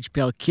Garbage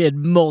Pail Kid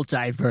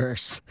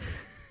multiverse.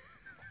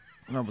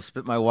 I almost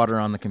spit my water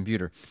on the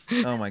computer.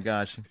 Oh my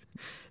gosh.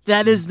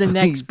 That is the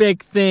next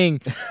big thing.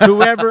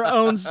 Whoever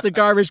owns the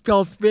Garbage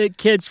Pail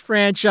Kids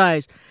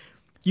franchise,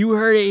 you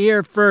heard it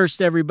here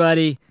first,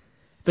 everybody.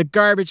 The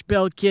Garbage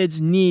Pail Kids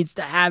needs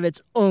to have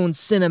its own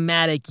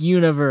cinematic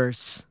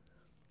universe.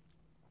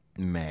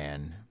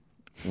 Man.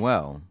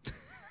 Well.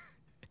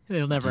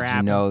 It'll never did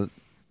happen. You know,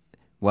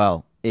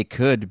 well, it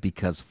could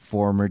because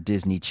former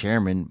Disney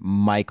chairman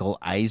Michael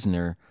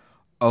Eisner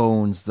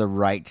owns the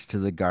rights to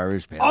the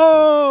Garbage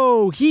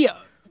Pail Kids.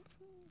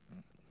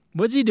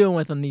 What's he doing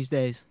with them these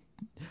days?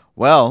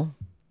 Well,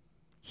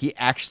 he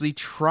actually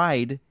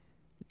tried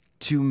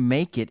to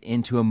make it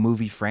into a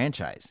movie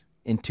franchise.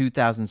 In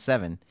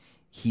 2007,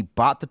 he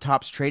bought the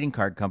Topps Trading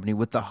Card Company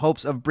with the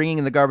hopes of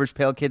bringing the Garbage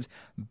Pail Kids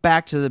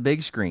back to the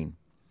big screen.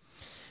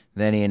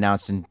 Then he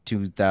announced in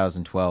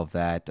 2012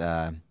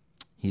 that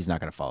he's not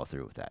going to follow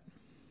through with that.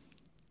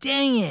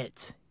 Dang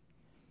it.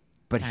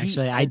 But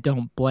actually, I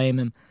don't blame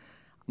him.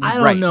 I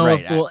don't know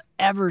if we'll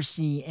ever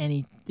see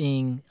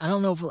anything. I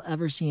don't know if we'll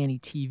ever see any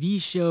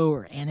TV show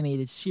or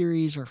animated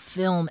series or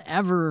film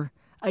ever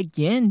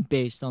again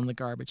based on the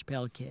Garbage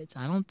Pail Kids.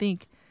 I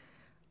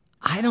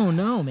don't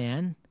know,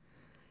 man.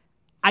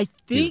 I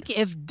think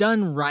if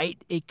done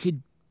right, it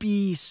could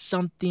be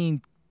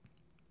something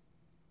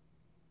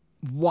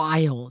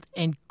wild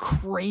and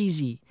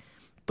crazy.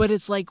 But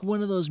it's like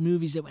one of those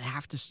movies that would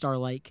have to star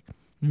like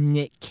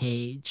Nick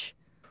Cage.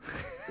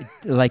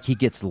 Like he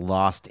gets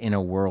lost in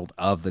a world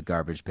of the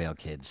Garbage Pail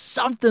Kids.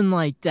 Something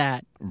like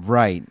that.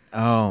 Right.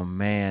 Oh,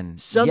 man.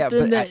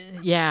 Something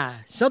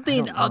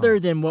something other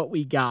than what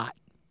we got.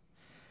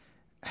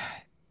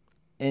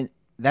 And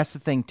that's the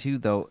thing, too,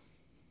 though.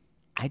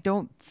 I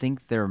don't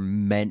think they're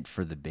meant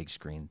for the big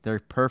screen. They're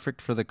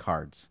perfect for the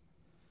cards.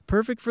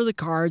 Perfect for the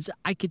cards.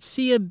 I could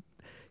see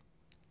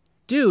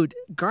Dude,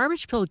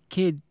 Garbage Pail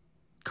Kid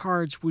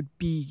cards would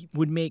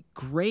make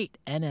great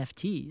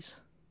NFTs.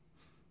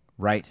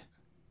 Right.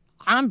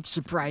 I'm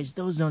surprised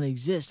those don't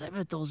exist. I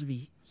bet those would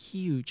be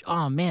huge.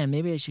 Oh, man,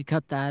 maybe I should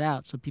cut that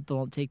out so people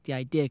don't take the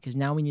idea, because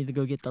now we need to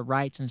go get the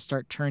rights and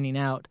start churning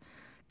out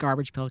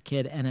Garbage Pail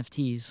Kid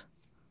NFTs.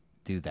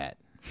 Do that.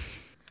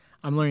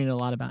 I'm learning a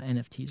lot about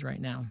NFTs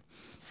right now,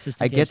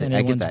 just in case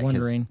anyone's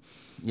wondering.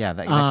 Yeah,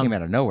 that came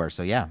out of nowhere,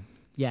 so yeah.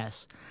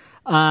 Yes.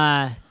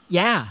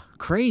 Yeah,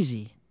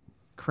 crazy.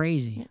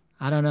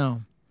 I don't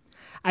know.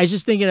 I was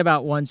just thinking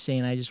about one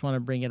scene. I just want to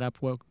bring it up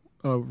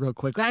real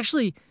quick.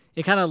 Actually,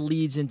 it kind of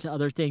leads into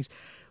other things.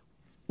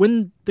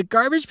 When the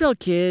Garbage Pail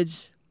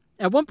Kids,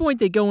 at one point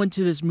they go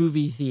into this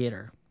movie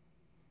theater.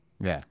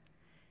 Yeah.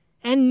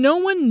 And no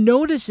one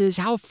notices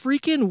how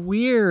freaking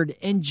weird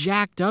and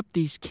jacked up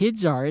these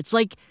kids are. It's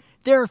like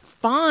they're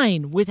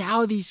fine with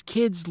how these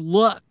kids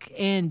look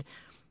and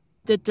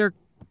that they're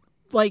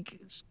like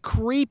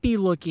creepy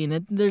looking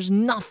and there's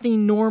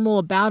nothing normal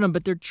about them,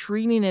 but they're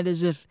treating it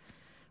as if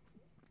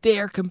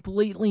they're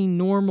completely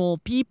normal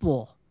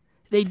people.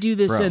 They do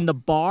this in the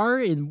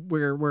bar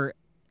where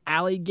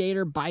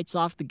alligator bites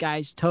off the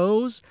guy's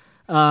toes.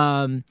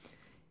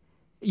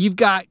 You've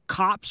got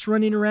cops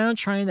running around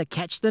trying to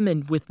catch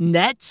them with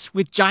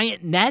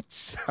giant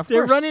nets.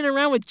 They're running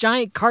around with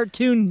giant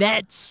cartoon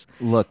nets.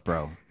 Look,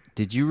 bro,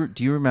 do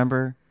you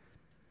remember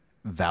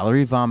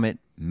Valerie Vomit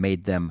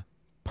made them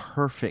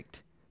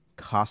perfect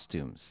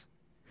costumes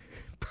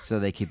so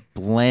they could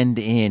blend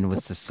in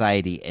with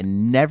society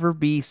and never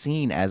be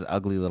seen as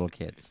ugly little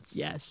kids?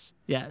 Yes.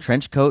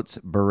 Trench coats,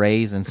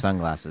 berets, and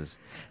sunglasses.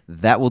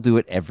 That will do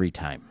it every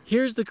time.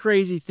 Here's the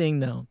crazy thing,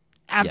 though.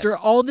 After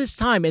all this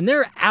time, and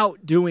they're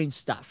out doing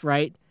stuff,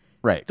 right?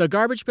 Right. The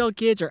Garbage Pail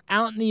Kids are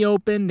out in the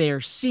open. They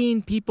are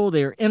seeing people.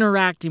 They are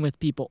interacting with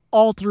people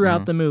all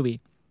throughout the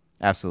movie.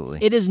 Absolutely.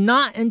 It is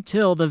not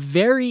until the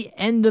very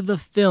end of the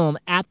film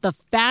at the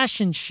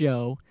fashion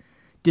show,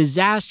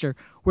 Disaster,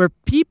 where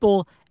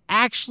people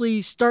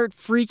actually start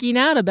freaking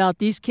out about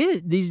these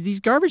kids, these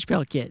Garbage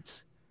Pail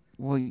Kids.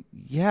 Well,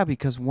 yeah,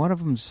 because one of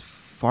them's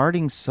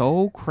farting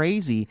so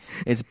crazy,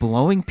 it's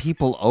blowing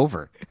people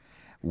over.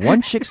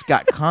 One chick's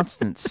got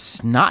constant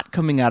snot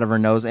coming out of her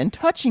nose and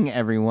touching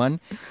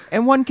everyone,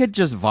 and one kid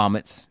just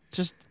vomits.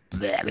 Just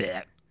blah,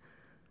 blah.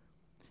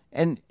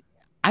 And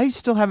I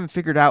still haven't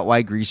figured out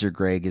why Greaser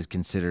Greg is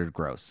considered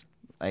gross.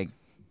 Like,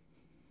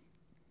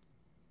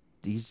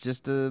 he's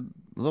just a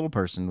little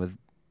person with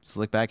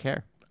slick back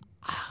hair.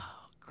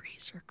 Oh,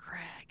 Greaser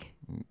Greg.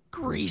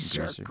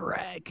 Greaser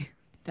Greg.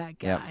 That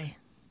guy. Yep,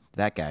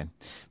 that guy.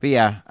 But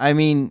yeah, I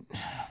mean,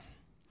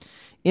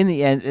 in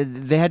the end,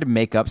 they had to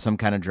make up some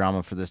kind of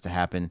drama for this to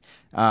happen.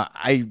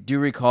 I do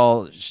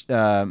recall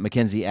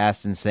Mackenzie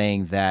Astin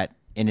saying that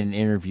in an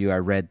interview I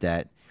read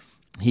that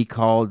he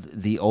called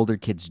the older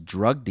kids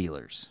drug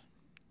dealers.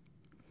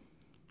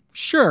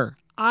 Sure,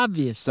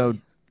 obviously. So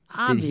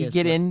did he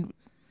get in?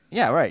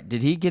 Yeah, right.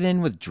 Did he get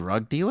in with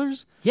drug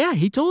dealers? Yeah,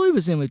 he totally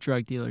was in with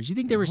drug dealers. You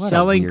think they were What a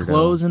selling weirdo.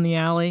 clothes in the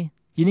alley?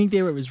 You think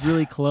it was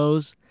really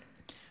clothes?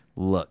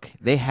 Look,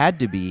 they had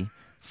to be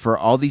for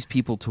all these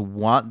people to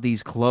want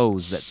these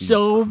clothes that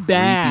So these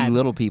bad. creepy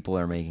little people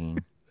are making.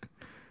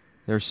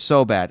 They're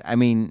so bad. I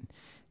mean,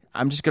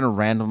 I'm just going to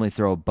randomly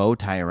throw a bow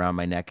tie around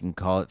my neck and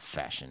call it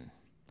fashion.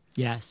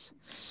 Yes.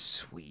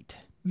 Sweet.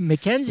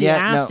 Mackenzie Yeah,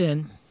 no.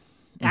 Astin,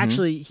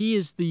 actually, he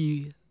is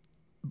the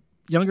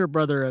younger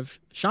brother of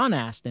Sean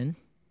Astin.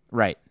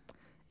 Right.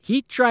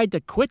 He tried to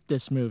quit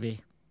this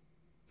movie.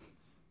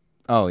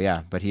 Oh,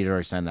 yeah, but he'd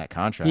already signed that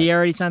contract. He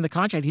already signed the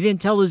contract. He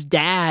didn't tell his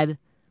dad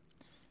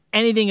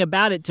anything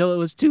about it till it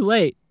was too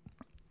late.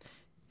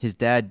 His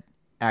dad,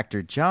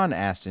 actor John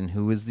Astin,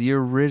 who was the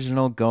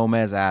original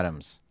Gomez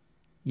Adams.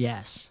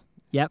 Yes.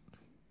 Yep.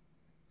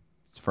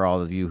 For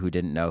all of you who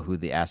didn't know who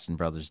the Astin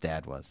brothers'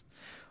 dad was.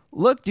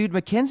 Look, dude,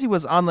 Mackenzie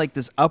was on like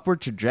this upward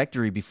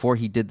trajectory before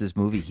he did this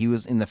movie. He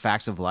was in The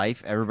Facts of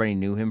Life. Everybody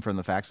knew him from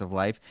The Facts of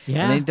Life.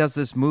 Yeah. And then he does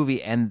this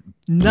movie and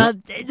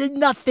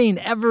Nothing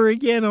ever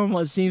again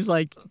almost seems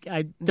like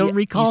I don't Yeah,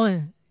 recall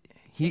you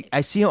it. I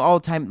see him all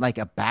the time, like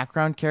a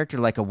background character,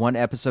 like a one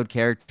episode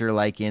character,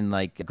 like in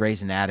like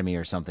Grey's Anatomy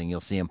or something.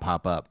 You'll see him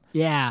pop up,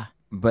 Yeah.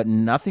 but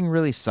nothing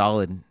really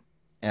solid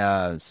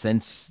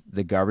since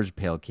the Garbage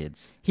Pail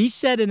Kids. He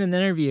said in an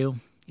interview,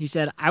 he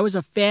said, I was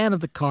a fan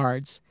of the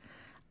Cards.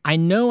 I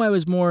know I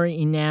was more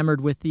enamored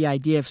with the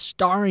idea of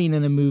starring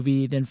in a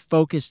movie than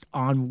focused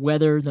on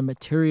whether the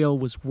material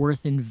was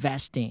worth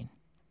investing.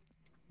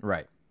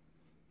 Right.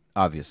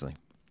 Obviously.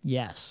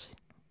 Yes.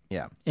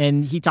 Yeah.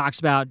 And he talks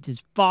about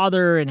his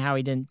father and how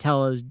he didn't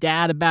tell his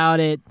dad about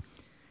it.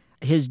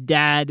 His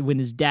dad, when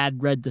his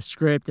dad read the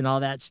script and all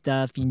that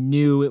stuff, he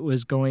knew it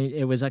was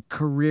a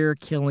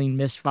career-killing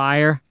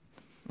misfire.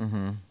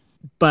 Mm-hmm.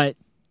 But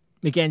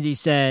Mackenzie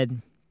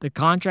said, the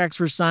contracts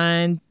were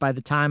signed by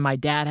the time my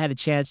dad had a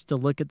chance to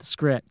look at the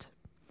script.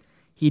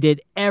 He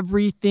did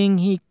everything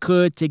he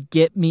could to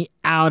get me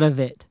out of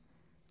it.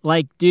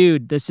 Like,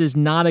 dude, this is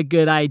not a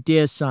good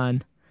idea,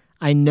 son.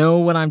 I know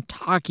what I'm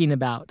talking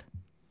about.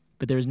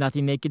 But there was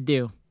nothing they could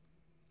do.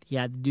 He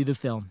had to do the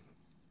film.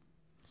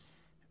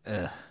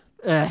 Ugh.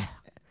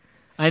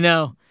 I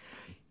know.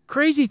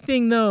 Crazy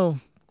thing, though,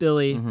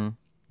 Billy. Mm-hmm.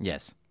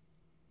 Yes.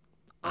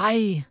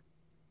 I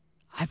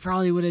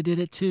probably would have did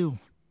it, too.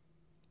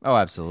 Oh,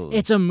 absolutely.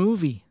 It's a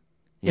movie.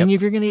 Yep. And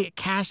if you're going to get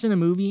cast in a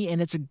movie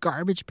and it's a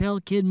Garbage Pail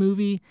Kid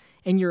movie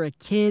and you're a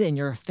kid and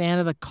you're a fan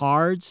of the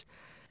Cards,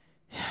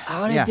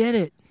 I would have did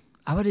it.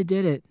 I would have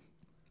did it.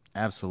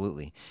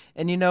 Absolutely.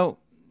 And you know,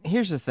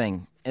 here's the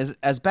thing.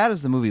 As bad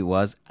as the movie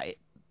was,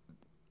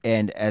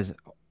 and as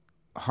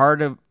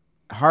hard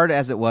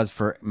as it was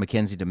for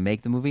Mackenzie to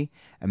make the movie,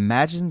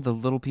 imagine the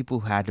little people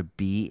who had to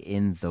be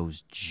in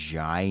those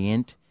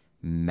giant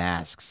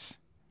masks.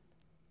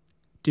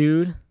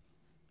 Dude.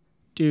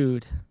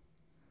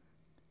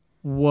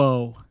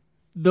 Whoa.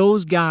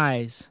 Those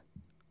guys.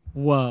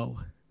 Whoa.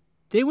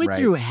 They went Right.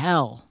 through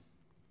hell.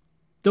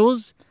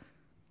 Those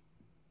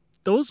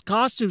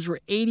costumes were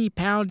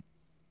 80-pound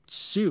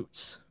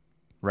suits.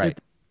 Right.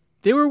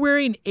 They were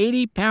wearing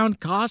 80-pound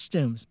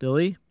costumes,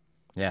 Billy.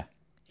 Yeah.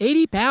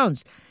 80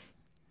 pounds.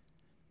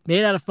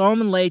 Made out of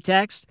foam and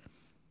latex.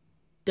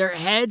 Their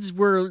heads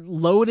were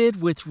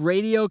loaded with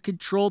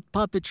radio-controlled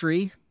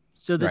puppetry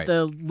so that Right.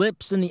 the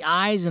lips and the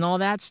eyes and all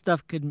that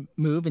stuff could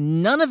move,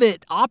 and none of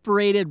it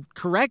operated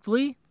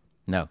correctly.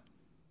 No.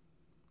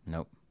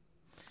 Nope.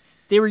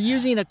 They were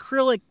using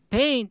acrylic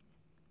paint,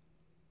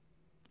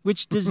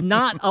 which does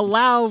not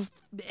allow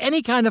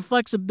any kind of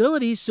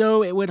flexibility,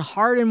 so it would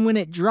harden when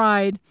it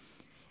dried.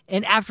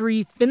 And after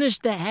he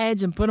finished the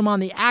heads and put them on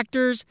the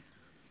actors,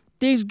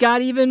 these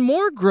got even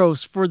more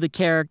gross for the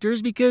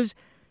characters because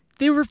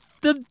they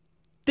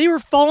were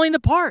falling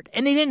apart,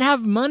 and they didn't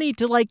have money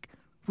to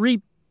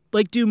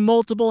do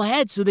multiple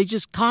heads, so they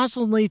just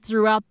constantly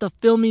throughout the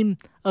filming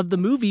of the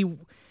movie,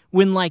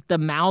 when like the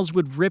mouths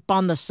would rip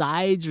on the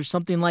sides or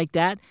something like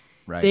that,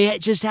 Right. they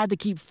just had to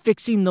keep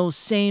fixing those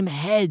same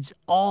heads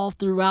all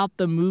throughout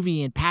the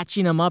movie and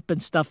patching them up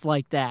and stuff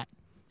like that.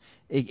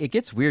 It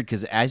gets weird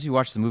because as you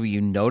watch the movie,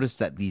 you notice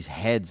that these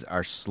heads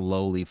are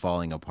slowly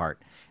falling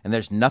apart, and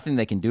there's nothing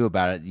they can do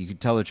about it. You could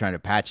tell they're trying to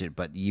patch it,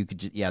 but you could,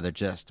 they're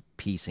just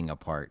piecing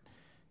apart.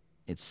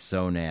 It's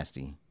so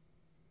nasty.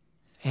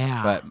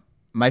 Yeah. But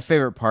my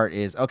favorite part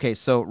is, okay,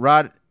 so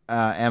Rod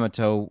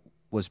Amato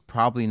was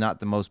probably not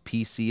the most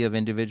PC of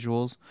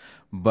individuals,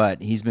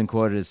 but he's been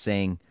quoted as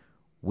saying,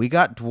 We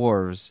got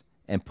dwarves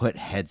and put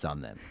heads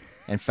on them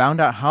and found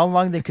out how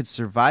long they could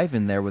survive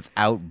in there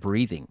without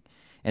breathing.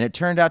 And it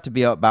turned out to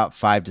be about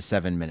 5 to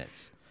 7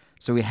 minutes.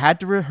 So we had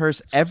to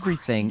rehearse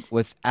everything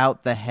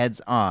without the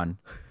heads on,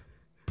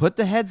 put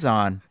the heads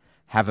on,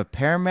 have a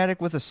paramedic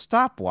with a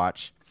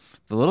stopwatch.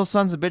 The little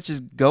sons of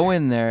bitches go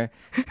in there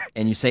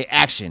and you say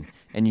action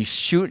and you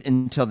shoot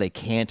until they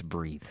can't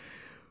breathe.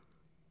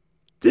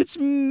 It's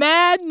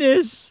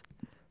madness.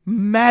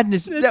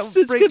 Madness. It's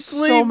That breaks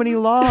complete- so many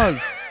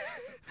laws.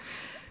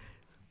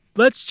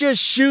 Let's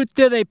just shoot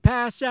till they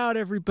pass out,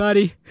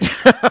 everybody.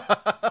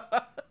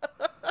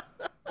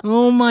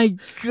 Oh my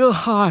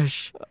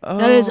gosh.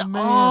 That is man.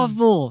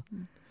 awful.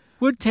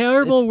 What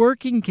terrible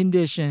working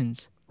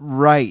conditions.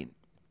 Right.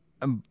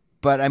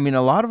 But I mean,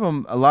 a lot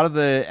of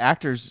the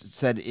actors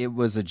said it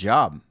was a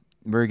job.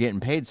 We're getting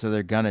paid, so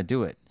they're going to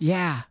do it.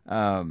 Yeah.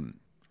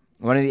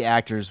 One of the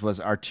actors was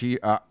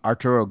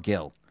Arturo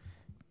Gil.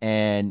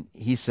 And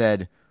he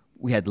said,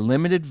 we had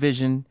limited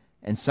vision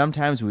and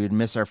sometimes we would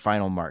miss our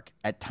final mark.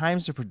 At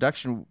times, the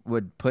production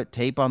would put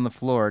tape on the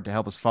floor to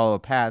help us follow a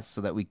path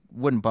so that we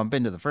wouldn't bump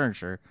into the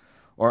furniture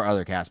or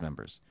other cast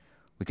members.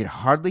 We could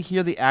hardly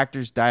hear the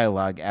actors'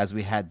 dialogue as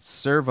we had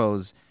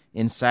servos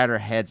inside our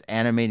heads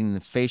animating the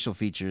facial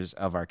features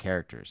of our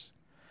characters.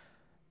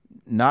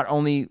 Not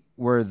only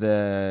were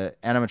the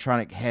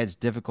animatronic heads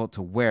difficult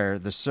to wear,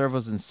 the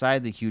servos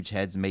inside the huge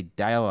heads made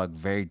dialogue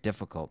very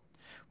difficult.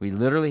 We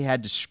literally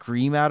had to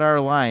scream out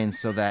our lines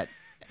so that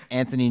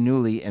Anthony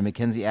Newley and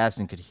Mackenzie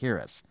Aston could hear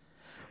us.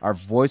 Our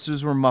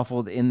voices were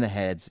muffled in the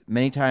heads.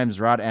 Many times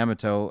Rod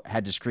Amato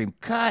had to scream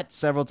 "cut"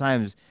 several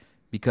times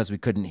because we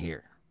couldn't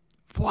hear.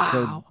 Wow.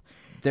 So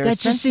that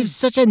just seems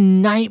such a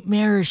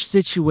nightmarish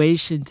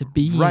situation to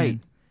be right.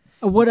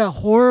 in. What a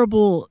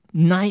horrible,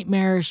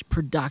 nightmarish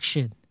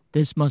production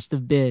this must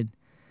have been.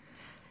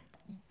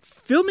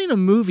 Filming a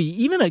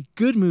movie, even a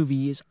good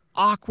movie, is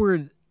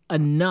awkward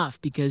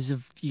enough because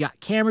of you got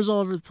cameras all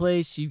over the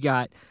place, you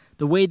got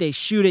the way they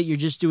shoot it, you're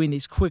just doing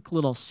these quick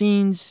little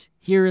scenes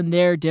here and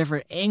there,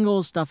 different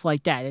angles, stuff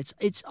like that.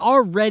 It's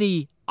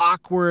already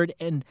awkward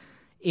and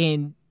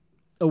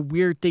a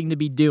weird thing to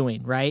be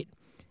doing, right?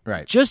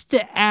 Right. Just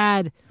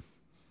to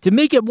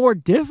make it more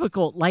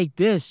difficult like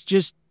this,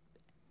 just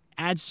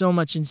adds so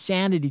much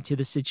insanity to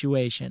the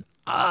situation.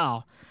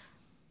 Oh,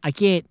 I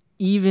can't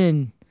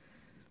even.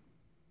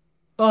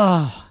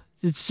 Oh,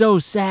 it's so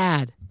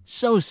sad.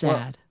 So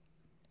sad.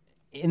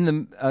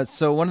 Well,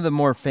 so one of the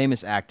more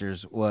famous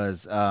actors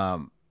was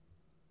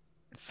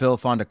Phil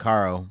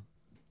Fondacaro.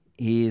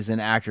 He is an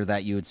actor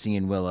that you would see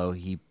in Willow.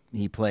 He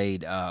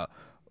played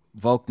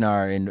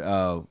Volknar in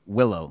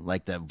Willow,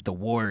 like the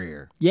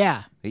warrior.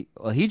 Yeah.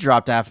 He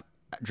dropped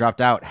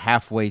out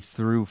halfway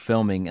through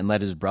filming and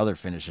let his brother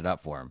finish it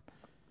up for him.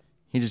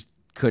 He just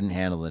couldn't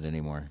handle it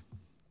anymore.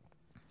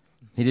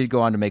 He did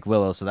go on to make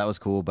Willow, so that was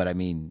cool. But I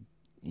mean,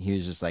 he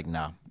was just like,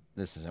 "No,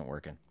 this isn't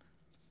working."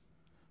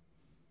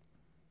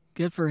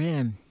 Good for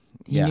him.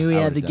 He Yeah, knew he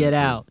I had to would've done get it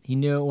too. out. He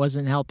knew it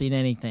wasn't helping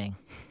anything.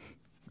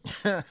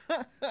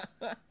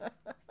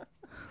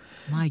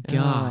 My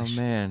gosh.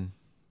 Oh man.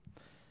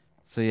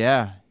 So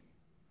yeah,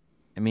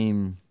 I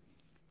mean,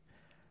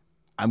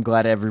 I'm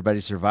glad everybody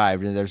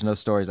survived. There's no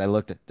stories.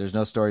 There's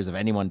no stories of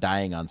anyone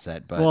dying on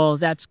set. But Well,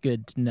 that's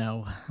good to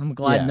know. I'm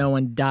glad Yeah. no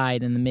one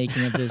died in the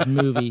making of this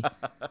movie.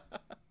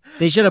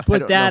 They should have I put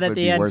don't know that if at it'd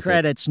the be end worth it.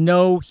 credits.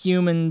 No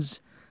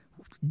humans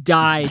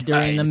died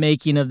during the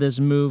making of this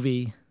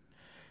movie.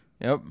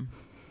 Yep.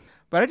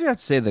 But I do have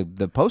to say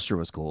the poster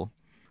was cool.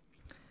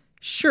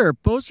 Sure,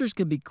 posters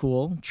can be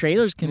cool,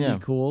 trailers can Yeah. be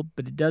cool,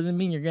 but it doesn't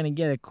mean you're going to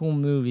get a cool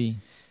movie.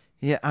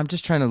 Yeah, I'm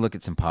just trying to look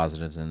at some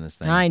positives in this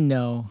thing. I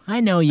know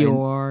you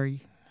are.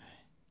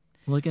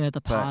 Looking at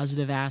the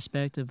positive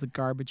aspect of the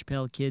Garbage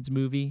Pail Kids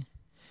movie.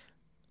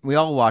 We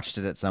all watched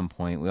it at some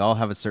point. We all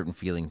have a certain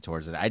feeling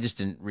towards it. I just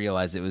didn't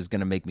realize it was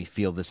going to make me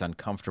feel this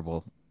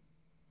uncomfortable,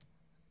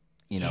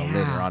 later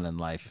Yeah. on in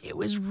life. It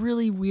was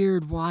really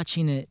weird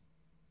watching it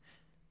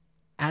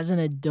as an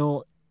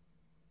adult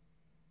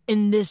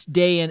in this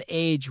day and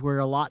age where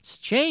a lot's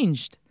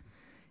changed.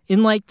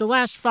 In like the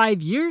last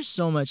 5 years,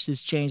 so much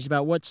has changed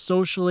about what's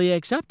socially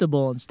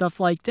acceptable and stuff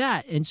like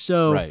that. And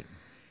so Right.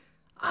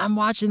 I'm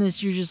watching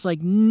this, you're just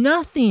like,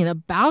 nothing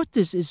about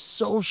this is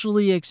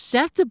socially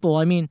acceptable.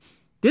 I mean,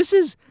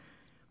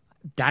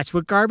 that's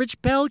what Garbage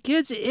Pail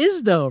Kids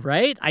is, though,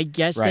 right? I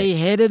guess Right. they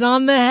hit it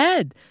on the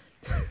head.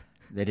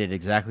 They did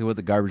exactly what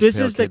the Garbage This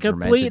Pail is the Kids were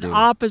meant to complete do.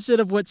 opposite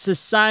of what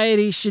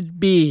society should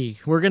be.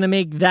 We're going to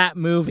make that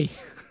movie.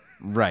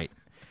 Right.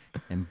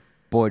 And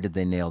boy, did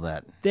they nail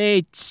that.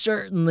 They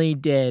certainly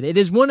did. It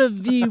is one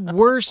of the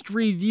worst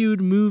reviewed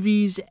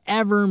movies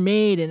ever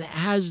made, and it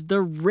has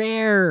the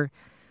rare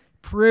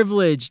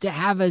privilege to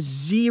have a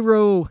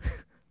 0%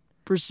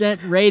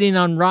 rating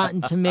on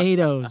Rotten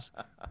Tomatoes.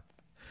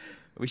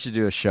 We should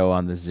do a show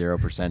on the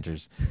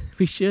 0%ers.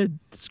 We should.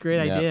 It's a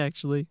great Yeah. idea,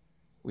 actually.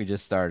 We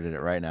just started it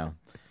right now.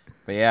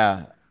 But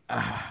yeah,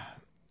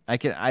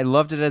 I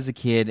loved it as a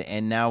kid,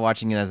 and now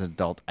watching it as an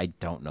adult, I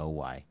don't know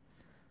why.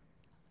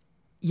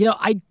 You know,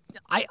 I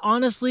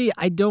honestly,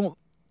 I don't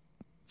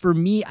for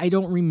me, I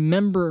don't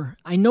remember.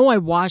 I know I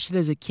watched it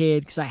as a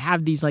kid because I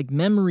have these like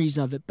memories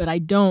of it, but I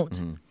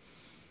don't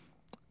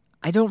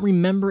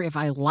remember if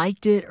I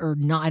liked it or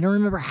not. I don't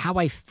remember how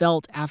I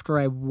felt after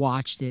I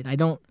watched it. I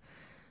don't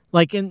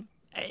like, and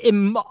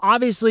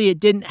obviously it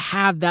didn't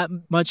have that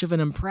much of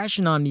an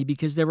impression on me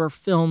because there were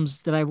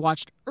films that I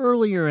watched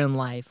earlier in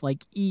life,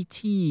 like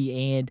E.T.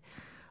 and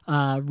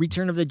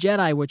Return of the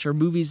Jedi, which are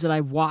movies that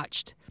I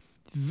watched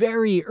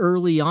very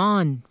early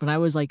on when I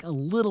was like a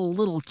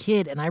little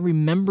kid, and I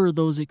remember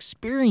those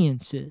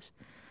experiences.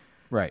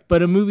 Right.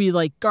 But a movie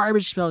like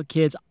Garbage Pail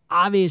Kids,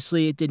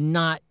 obviously it did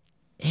not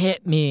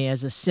hit me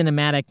as a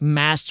cinematic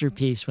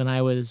masterpiece when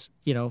I was,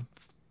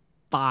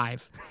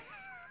 5.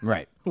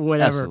 Right.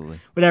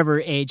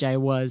 Whatever age I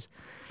was.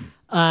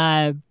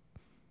 Some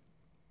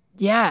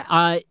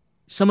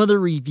of the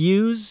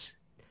reviews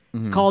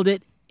called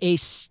it a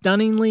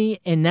stunningly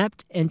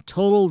inept and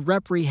total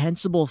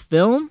reprehensible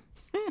film.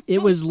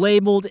 It was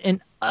labeled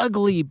an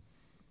ugly,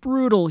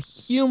 brutal,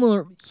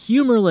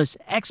 humorless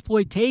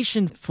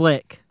exploitation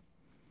flick.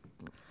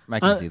 I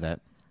can see that.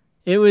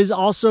 It was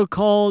also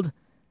called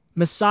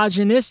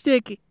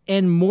misogynistic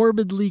and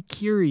morbidly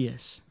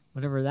curious.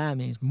 Whatever that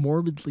means.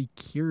 Morbidly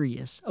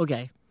curious.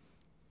 Okay.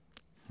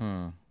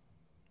 Well,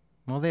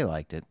 they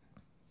liked it.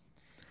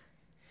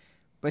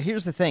 But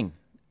here's the thing.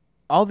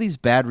 All these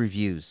bad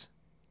reviews,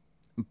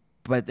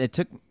 but it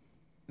took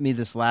me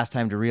this last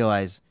time to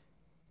realize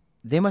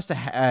they must have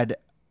had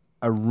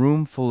a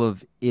room full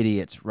of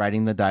idiots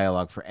writing the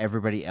dialogue for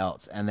everybody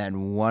else and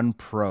then one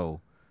pro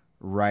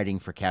writing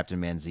for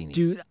Captain Manzini.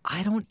 Dude,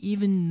 I don't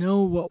even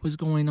know what was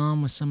going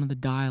on with some of the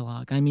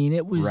dialogue. I mean,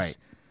 it was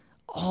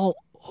all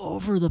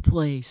over the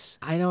place.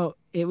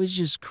 It was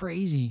just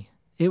crazy.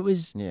 It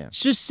was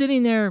just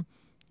sitting there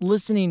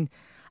listening.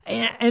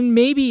 And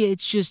maybe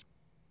it's just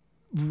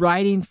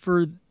writing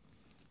for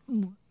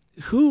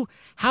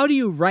how do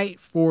you write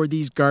for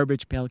these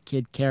Garbage Pail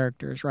Kid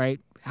characters,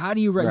 right? How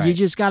do you write? Right. You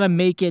just got to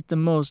make it the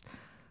most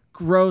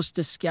gross,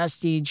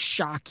 disgusting,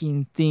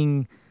 shocking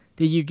thing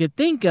that you could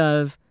think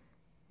of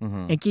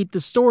and keep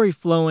the story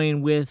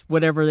flowing with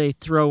whatever they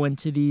throw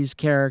into these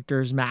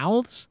characters'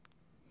 mouths.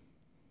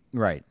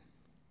 Right.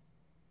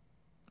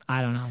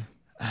 I don't know.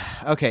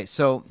 Okay,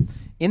 so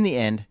in the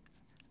end,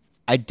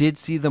 I did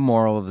see the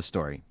moral of the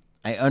story.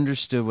 I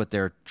understood what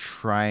they're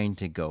trying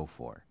to go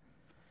for.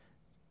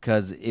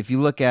 Because if you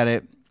look at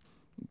it,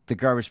 the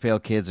Garbage Pail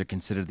Kids are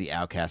considered the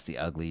outcasts, the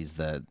uglies,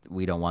 the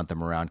we don't want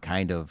them around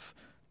kind of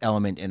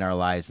element in our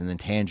lives. And then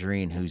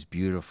Tangerine, who's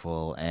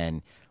beautiful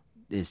and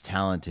is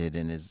talented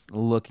and is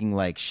looking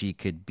like she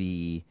could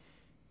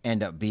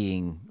end up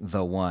being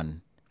the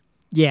one.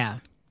 Yeah.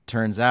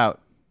 Turns out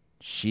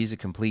she's a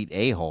complete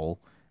a-hole,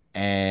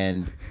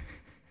 and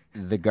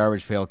the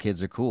Garbage Pail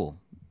Kids are cool.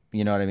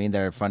 You know what I mean?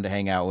 They're fun to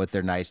hang out with.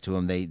 They're nice to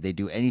them. They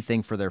do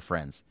anything for their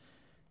friends.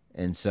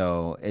 And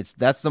so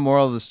that's the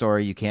moral of the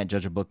story. You can't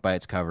judge a book by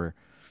its cover.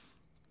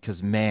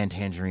 Because, man,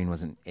 Tangerine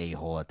was an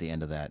a-hole at the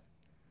end of that.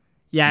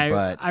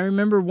 Yeah, I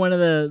remember one of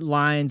the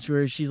lines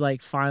where she's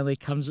like finally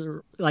comes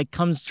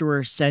to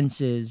her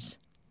senses,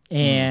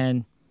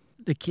 and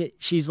the kid,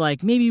 she's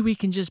like, maybe we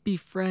can just be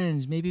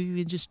friends. Maybe we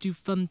can just do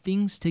fun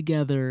things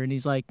together. And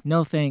he's like,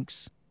 no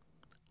thanks.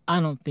 I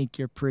don't think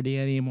you're pretty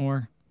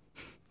anymore.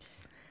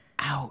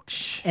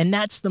 Ouch. And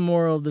that's the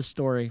moral of the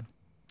story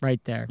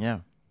right there. Yeah.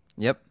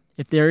 Yep.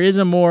 If there is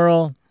a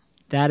moral,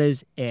 that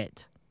is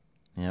it.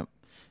 Yep.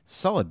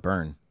 Solid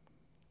burn.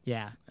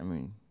 Yeah. I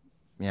mean,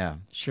 yeah.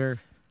 Sure.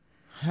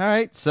 All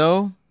right.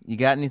 So, you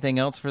got anything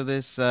else for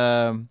this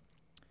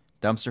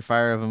dumpster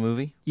fire of a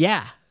movie?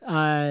 Yeah.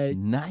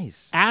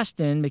 Nice.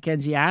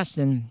 Mackenzie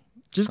Aston,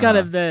 just got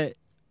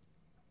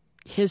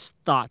his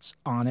thoughts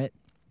on it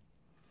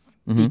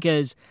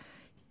because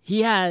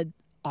he had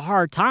a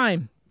hard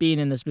time being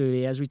in this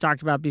movie. As we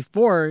talked about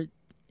before,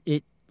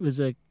 it was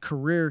a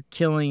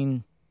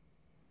career-killing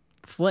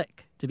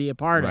flick to be a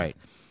part of.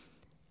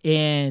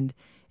 And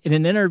in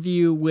an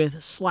interview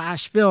with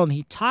Slash Film,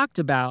 he talked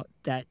about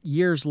that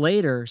years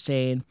later,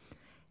 saying,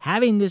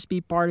 having this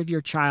be part of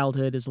your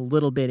childhood is a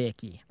little bit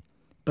icky,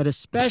 but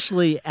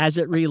especially as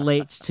it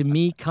relates to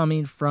me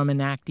coming from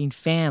an acting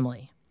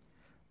family.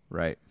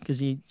 Right. Because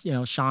he,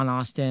 Sean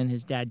Astin,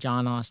 his dad,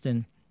 John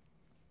Astin.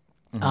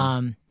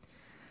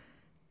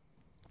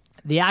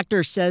 The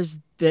actor says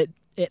that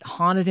it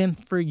haunted him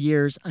for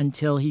years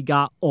until he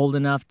got old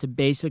enough to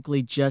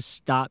basically just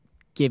stop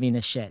giving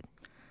a shit.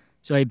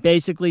 So he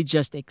basically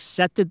just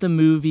accepted the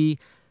movie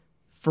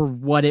for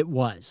what it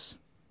was.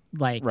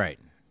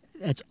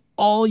 That's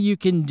all you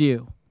can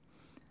do.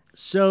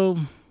 So,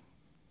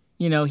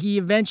 he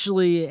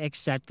eventually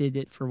accepted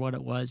it for what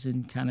it was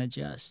and kind of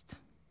just,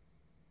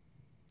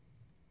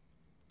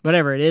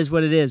 whatever, it is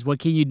what it is. What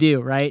can you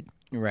do, right?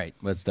 Right.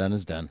 What's done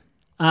is done.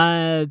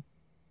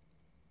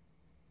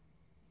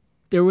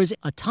 There was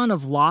a ton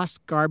of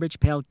Lost Garbage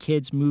Pail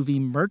Kids movie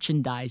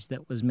merchandise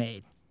that was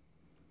made.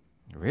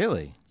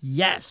 Really?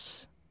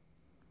 Yes.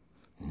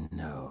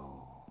 No.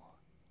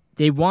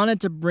 They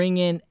wanted to bring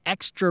in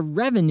extra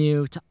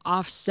revenue to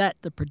offset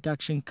the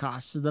production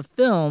costs of the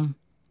film,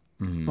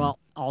 while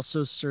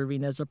also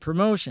serving as a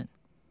promotion.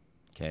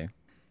 Okay.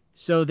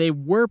 So they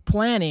were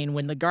planning,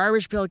 when the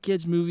Garbage Pail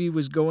Kids movie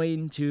was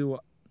going to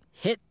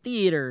hit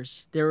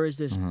theaters, there was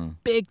this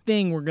big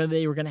thing where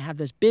they were going to have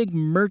this big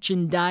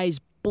merchandise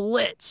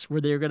blitz where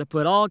they were going to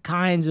put all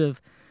kinds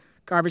of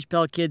Garbage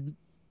Pail Kid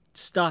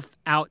stuff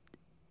out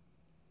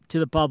to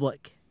the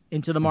public,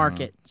 into the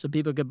market, so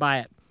people could buy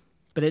it.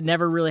 But it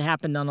never really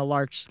happened on a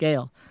large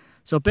scale.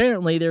 So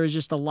apparently there was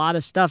just a lot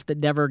of stuff that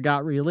never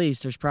got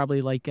released. There's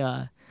probably like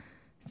a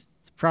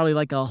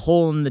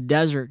hole in the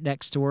desert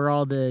next to where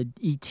all the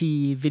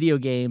E.T. video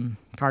game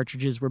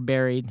cartridges were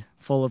buried,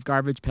 full of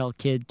Garbage Pail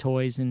Kid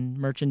toys and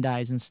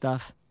merchandise and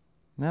stuff.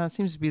 No, that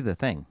seems to be the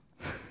thing.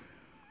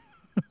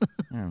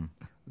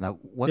 Now,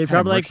 what They're kind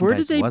probably of like, where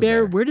merchandise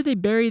did they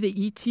bury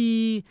the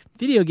E.T.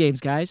 video games,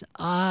 guys?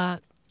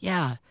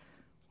 Yeah,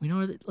 we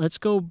know. Let's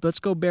go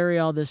bury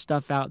all this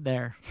stuff out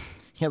there.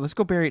 Yeah, let's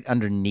go bury it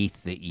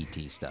underneath the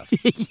E.T. stuff.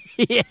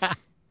 Yeah.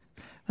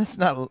 Let's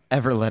not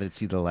ever let it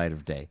see the light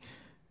of day.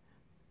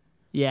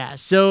 Yeah,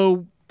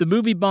 so the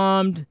movie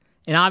bombed,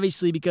 and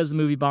obviously because the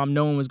movie bombed,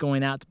 no one was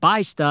going out to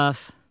buy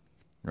stuff.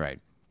 Right.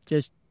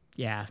 Just,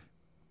 yeah.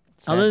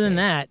 Sad Other than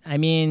day. that, I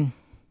mean,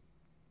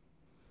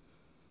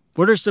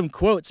 what are some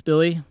quotes,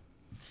 Billy?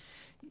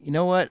 You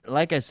know what?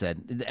 Like I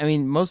said, I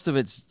mean, most of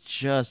it's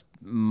just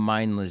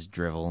mindless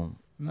drivel.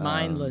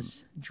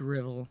 Mindless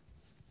drivel.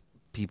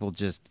 People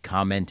just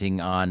commenting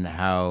on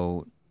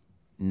how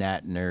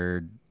Nat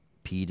Nerd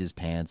peed his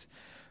pants.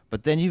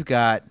 But then you've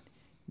got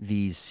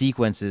these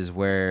sequences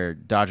where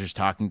Dodger's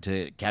talking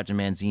to Captain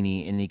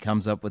Manzini, and he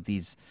comes up with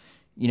these,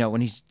 when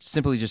he's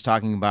simply just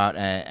talking about a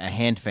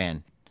hand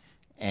fan.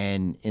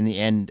 And in the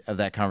end of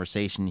that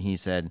conversation, he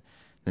said,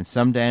 "Then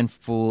some damn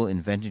fool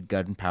invented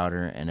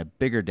gunpowder, and a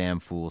bigger damn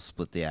fool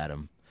split the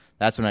atom.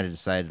 That's when I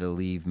decided to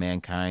leave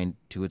mankind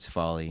to its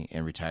folly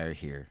and retire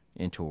here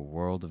into a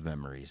world of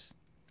memories."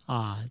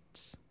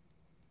 It's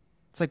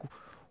like,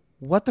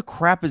 what the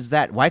crap is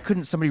that? Why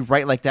couldn't somebody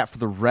write like that for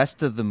the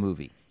rest of the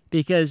movie?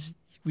 because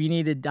we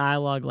needed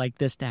dialogue like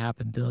this to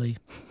happen, Billy.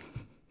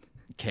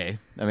 Okay,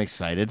 I'm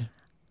excited.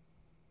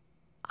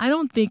 I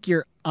don't think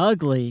you're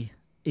ugly,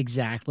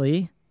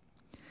 exactly.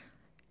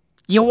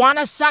 You want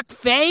to suck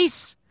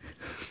face?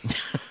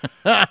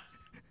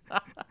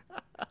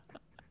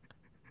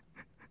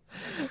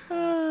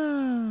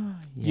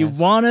 You Yes.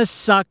 want to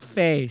suck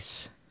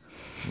face?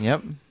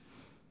 Yep.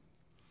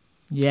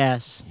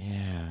 Yes.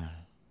 Yeah.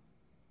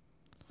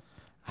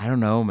 I don't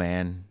know,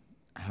 man.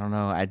 I don't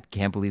know. I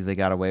can't believe they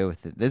got away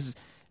with it. This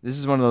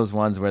is one of those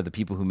ones where the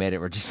people who made it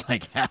were just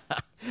like,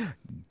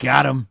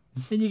 got him.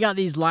 Then you got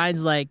these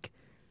lines like,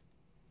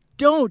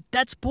 "Don't,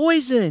 that's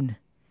poison.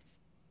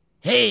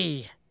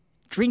 Hey,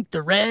 drink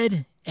the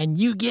red and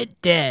you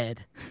get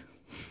dead."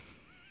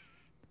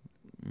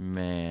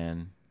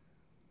 Man.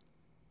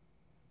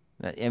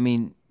 I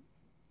mean,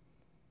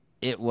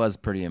 it was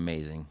pretty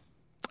amazing.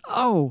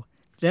 Oh,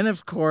 then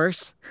of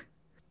course,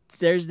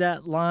 there's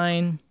that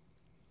line,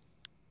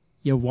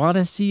 "You want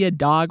to see a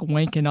dog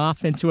wanking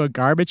off into a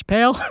garbage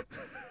pail?"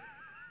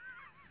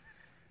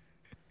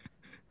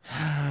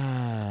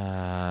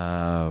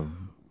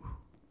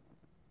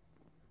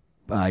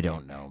 I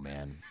don't know,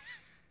 man.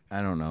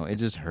 I don't know. It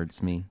just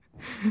hurts me.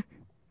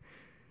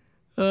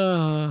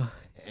 Oh,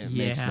 It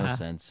makes no yeah.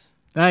 sense.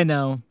 I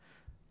know.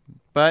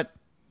 But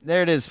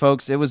there it is,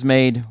 folks. It was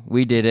made.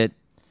 We did it.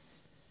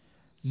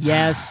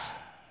 Yes.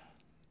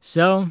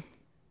 So,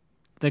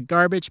 the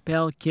Garbage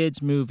Pail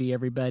Kids movie,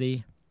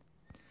 everybody.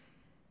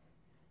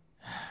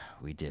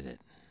 We did it.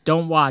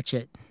 Don't watch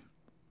it.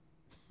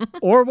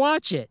 Or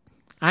watch it.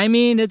 I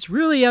mean, it's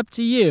really up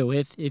to you.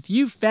 If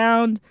you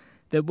found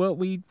that what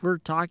we were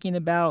talking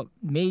about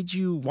made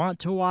you want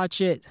to watch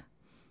it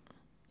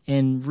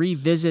and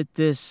revisit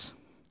this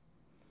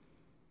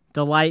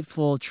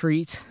delightful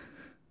treat,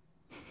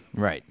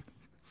 Right.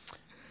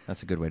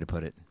 That's a good way to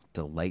put it.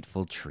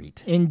 Delightful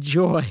treat.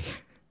 enjoy.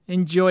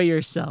 Enjoy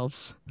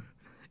yourselves.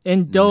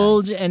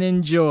 Indulge Nice. and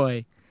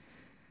enjoy.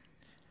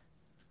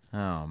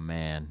 Oh,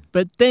 man.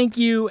 But thank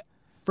you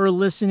for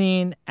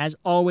listening. As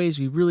always,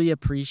 we really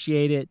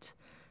appreciate it.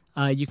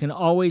 You can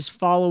always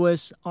follow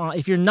us on,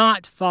 if you're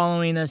not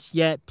following us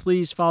yet,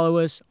 please follow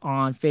us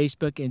on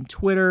Facebook and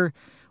Twitter,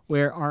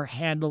 where our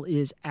handle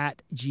is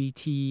at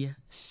GT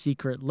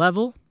Secret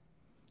Level.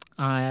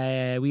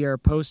 We are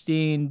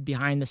posting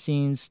behind the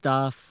scenes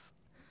stuff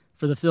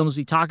for the films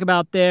we talk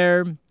about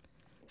there,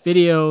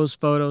 videos,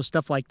 photos,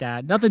 stuff like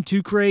that. Nothing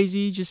too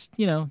crazy, just,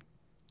 to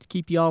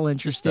keep you all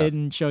interested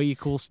and show you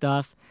cool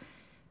stuff.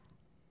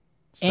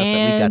 Stuff that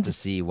we got And- to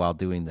see while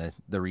doing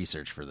the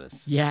research for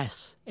this.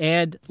 Yes.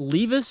 And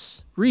leave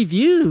us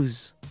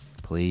reviews.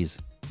 Please.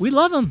 We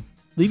love them.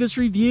 Leave us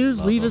reviews,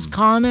 Love leave us 'em.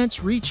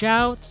 comments, reach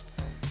out.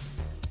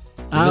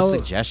 Give us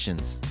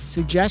suggestions.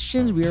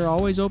 Suggestions. We are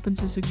always open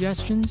to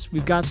suggestions.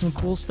 We've got some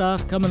cool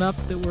stuff coming up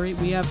that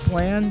we have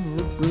planned.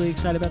 We're really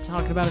excited about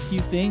talking about a few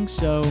things.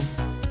 So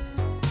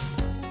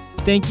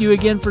thank you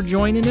again for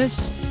joining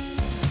us.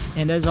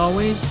 And as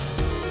always,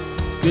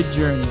 good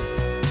journey.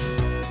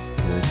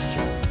 Good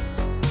job.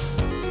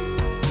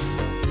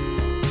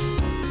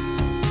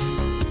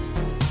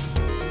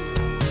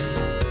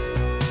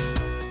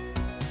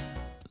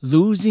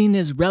 Losing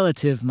is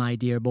relative, my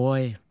dear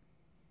boy.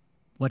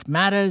 What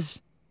matters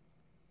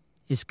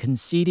is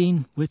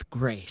conceding with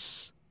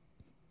grace.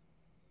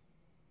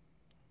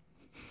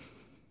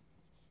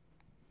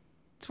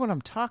 That's what I'm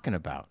talking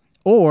about.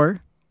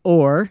 Or,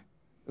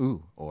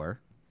 Ooh, or.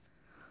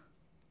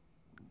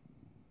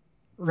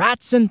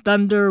 rats and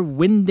thunder,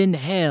 wind and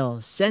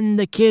hail, send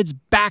the kids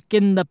back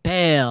in the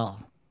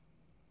pail.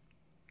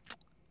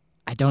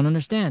 I don't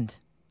understand.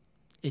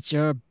 It's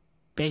your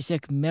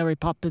basic Mary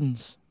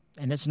Poppins,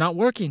 and it's not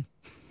working.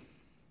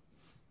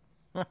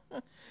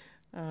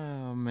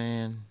 Oh,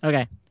 man.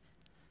 Okay.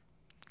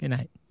 Good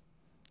night,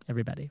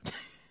 everybody.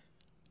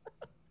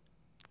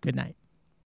 Good night.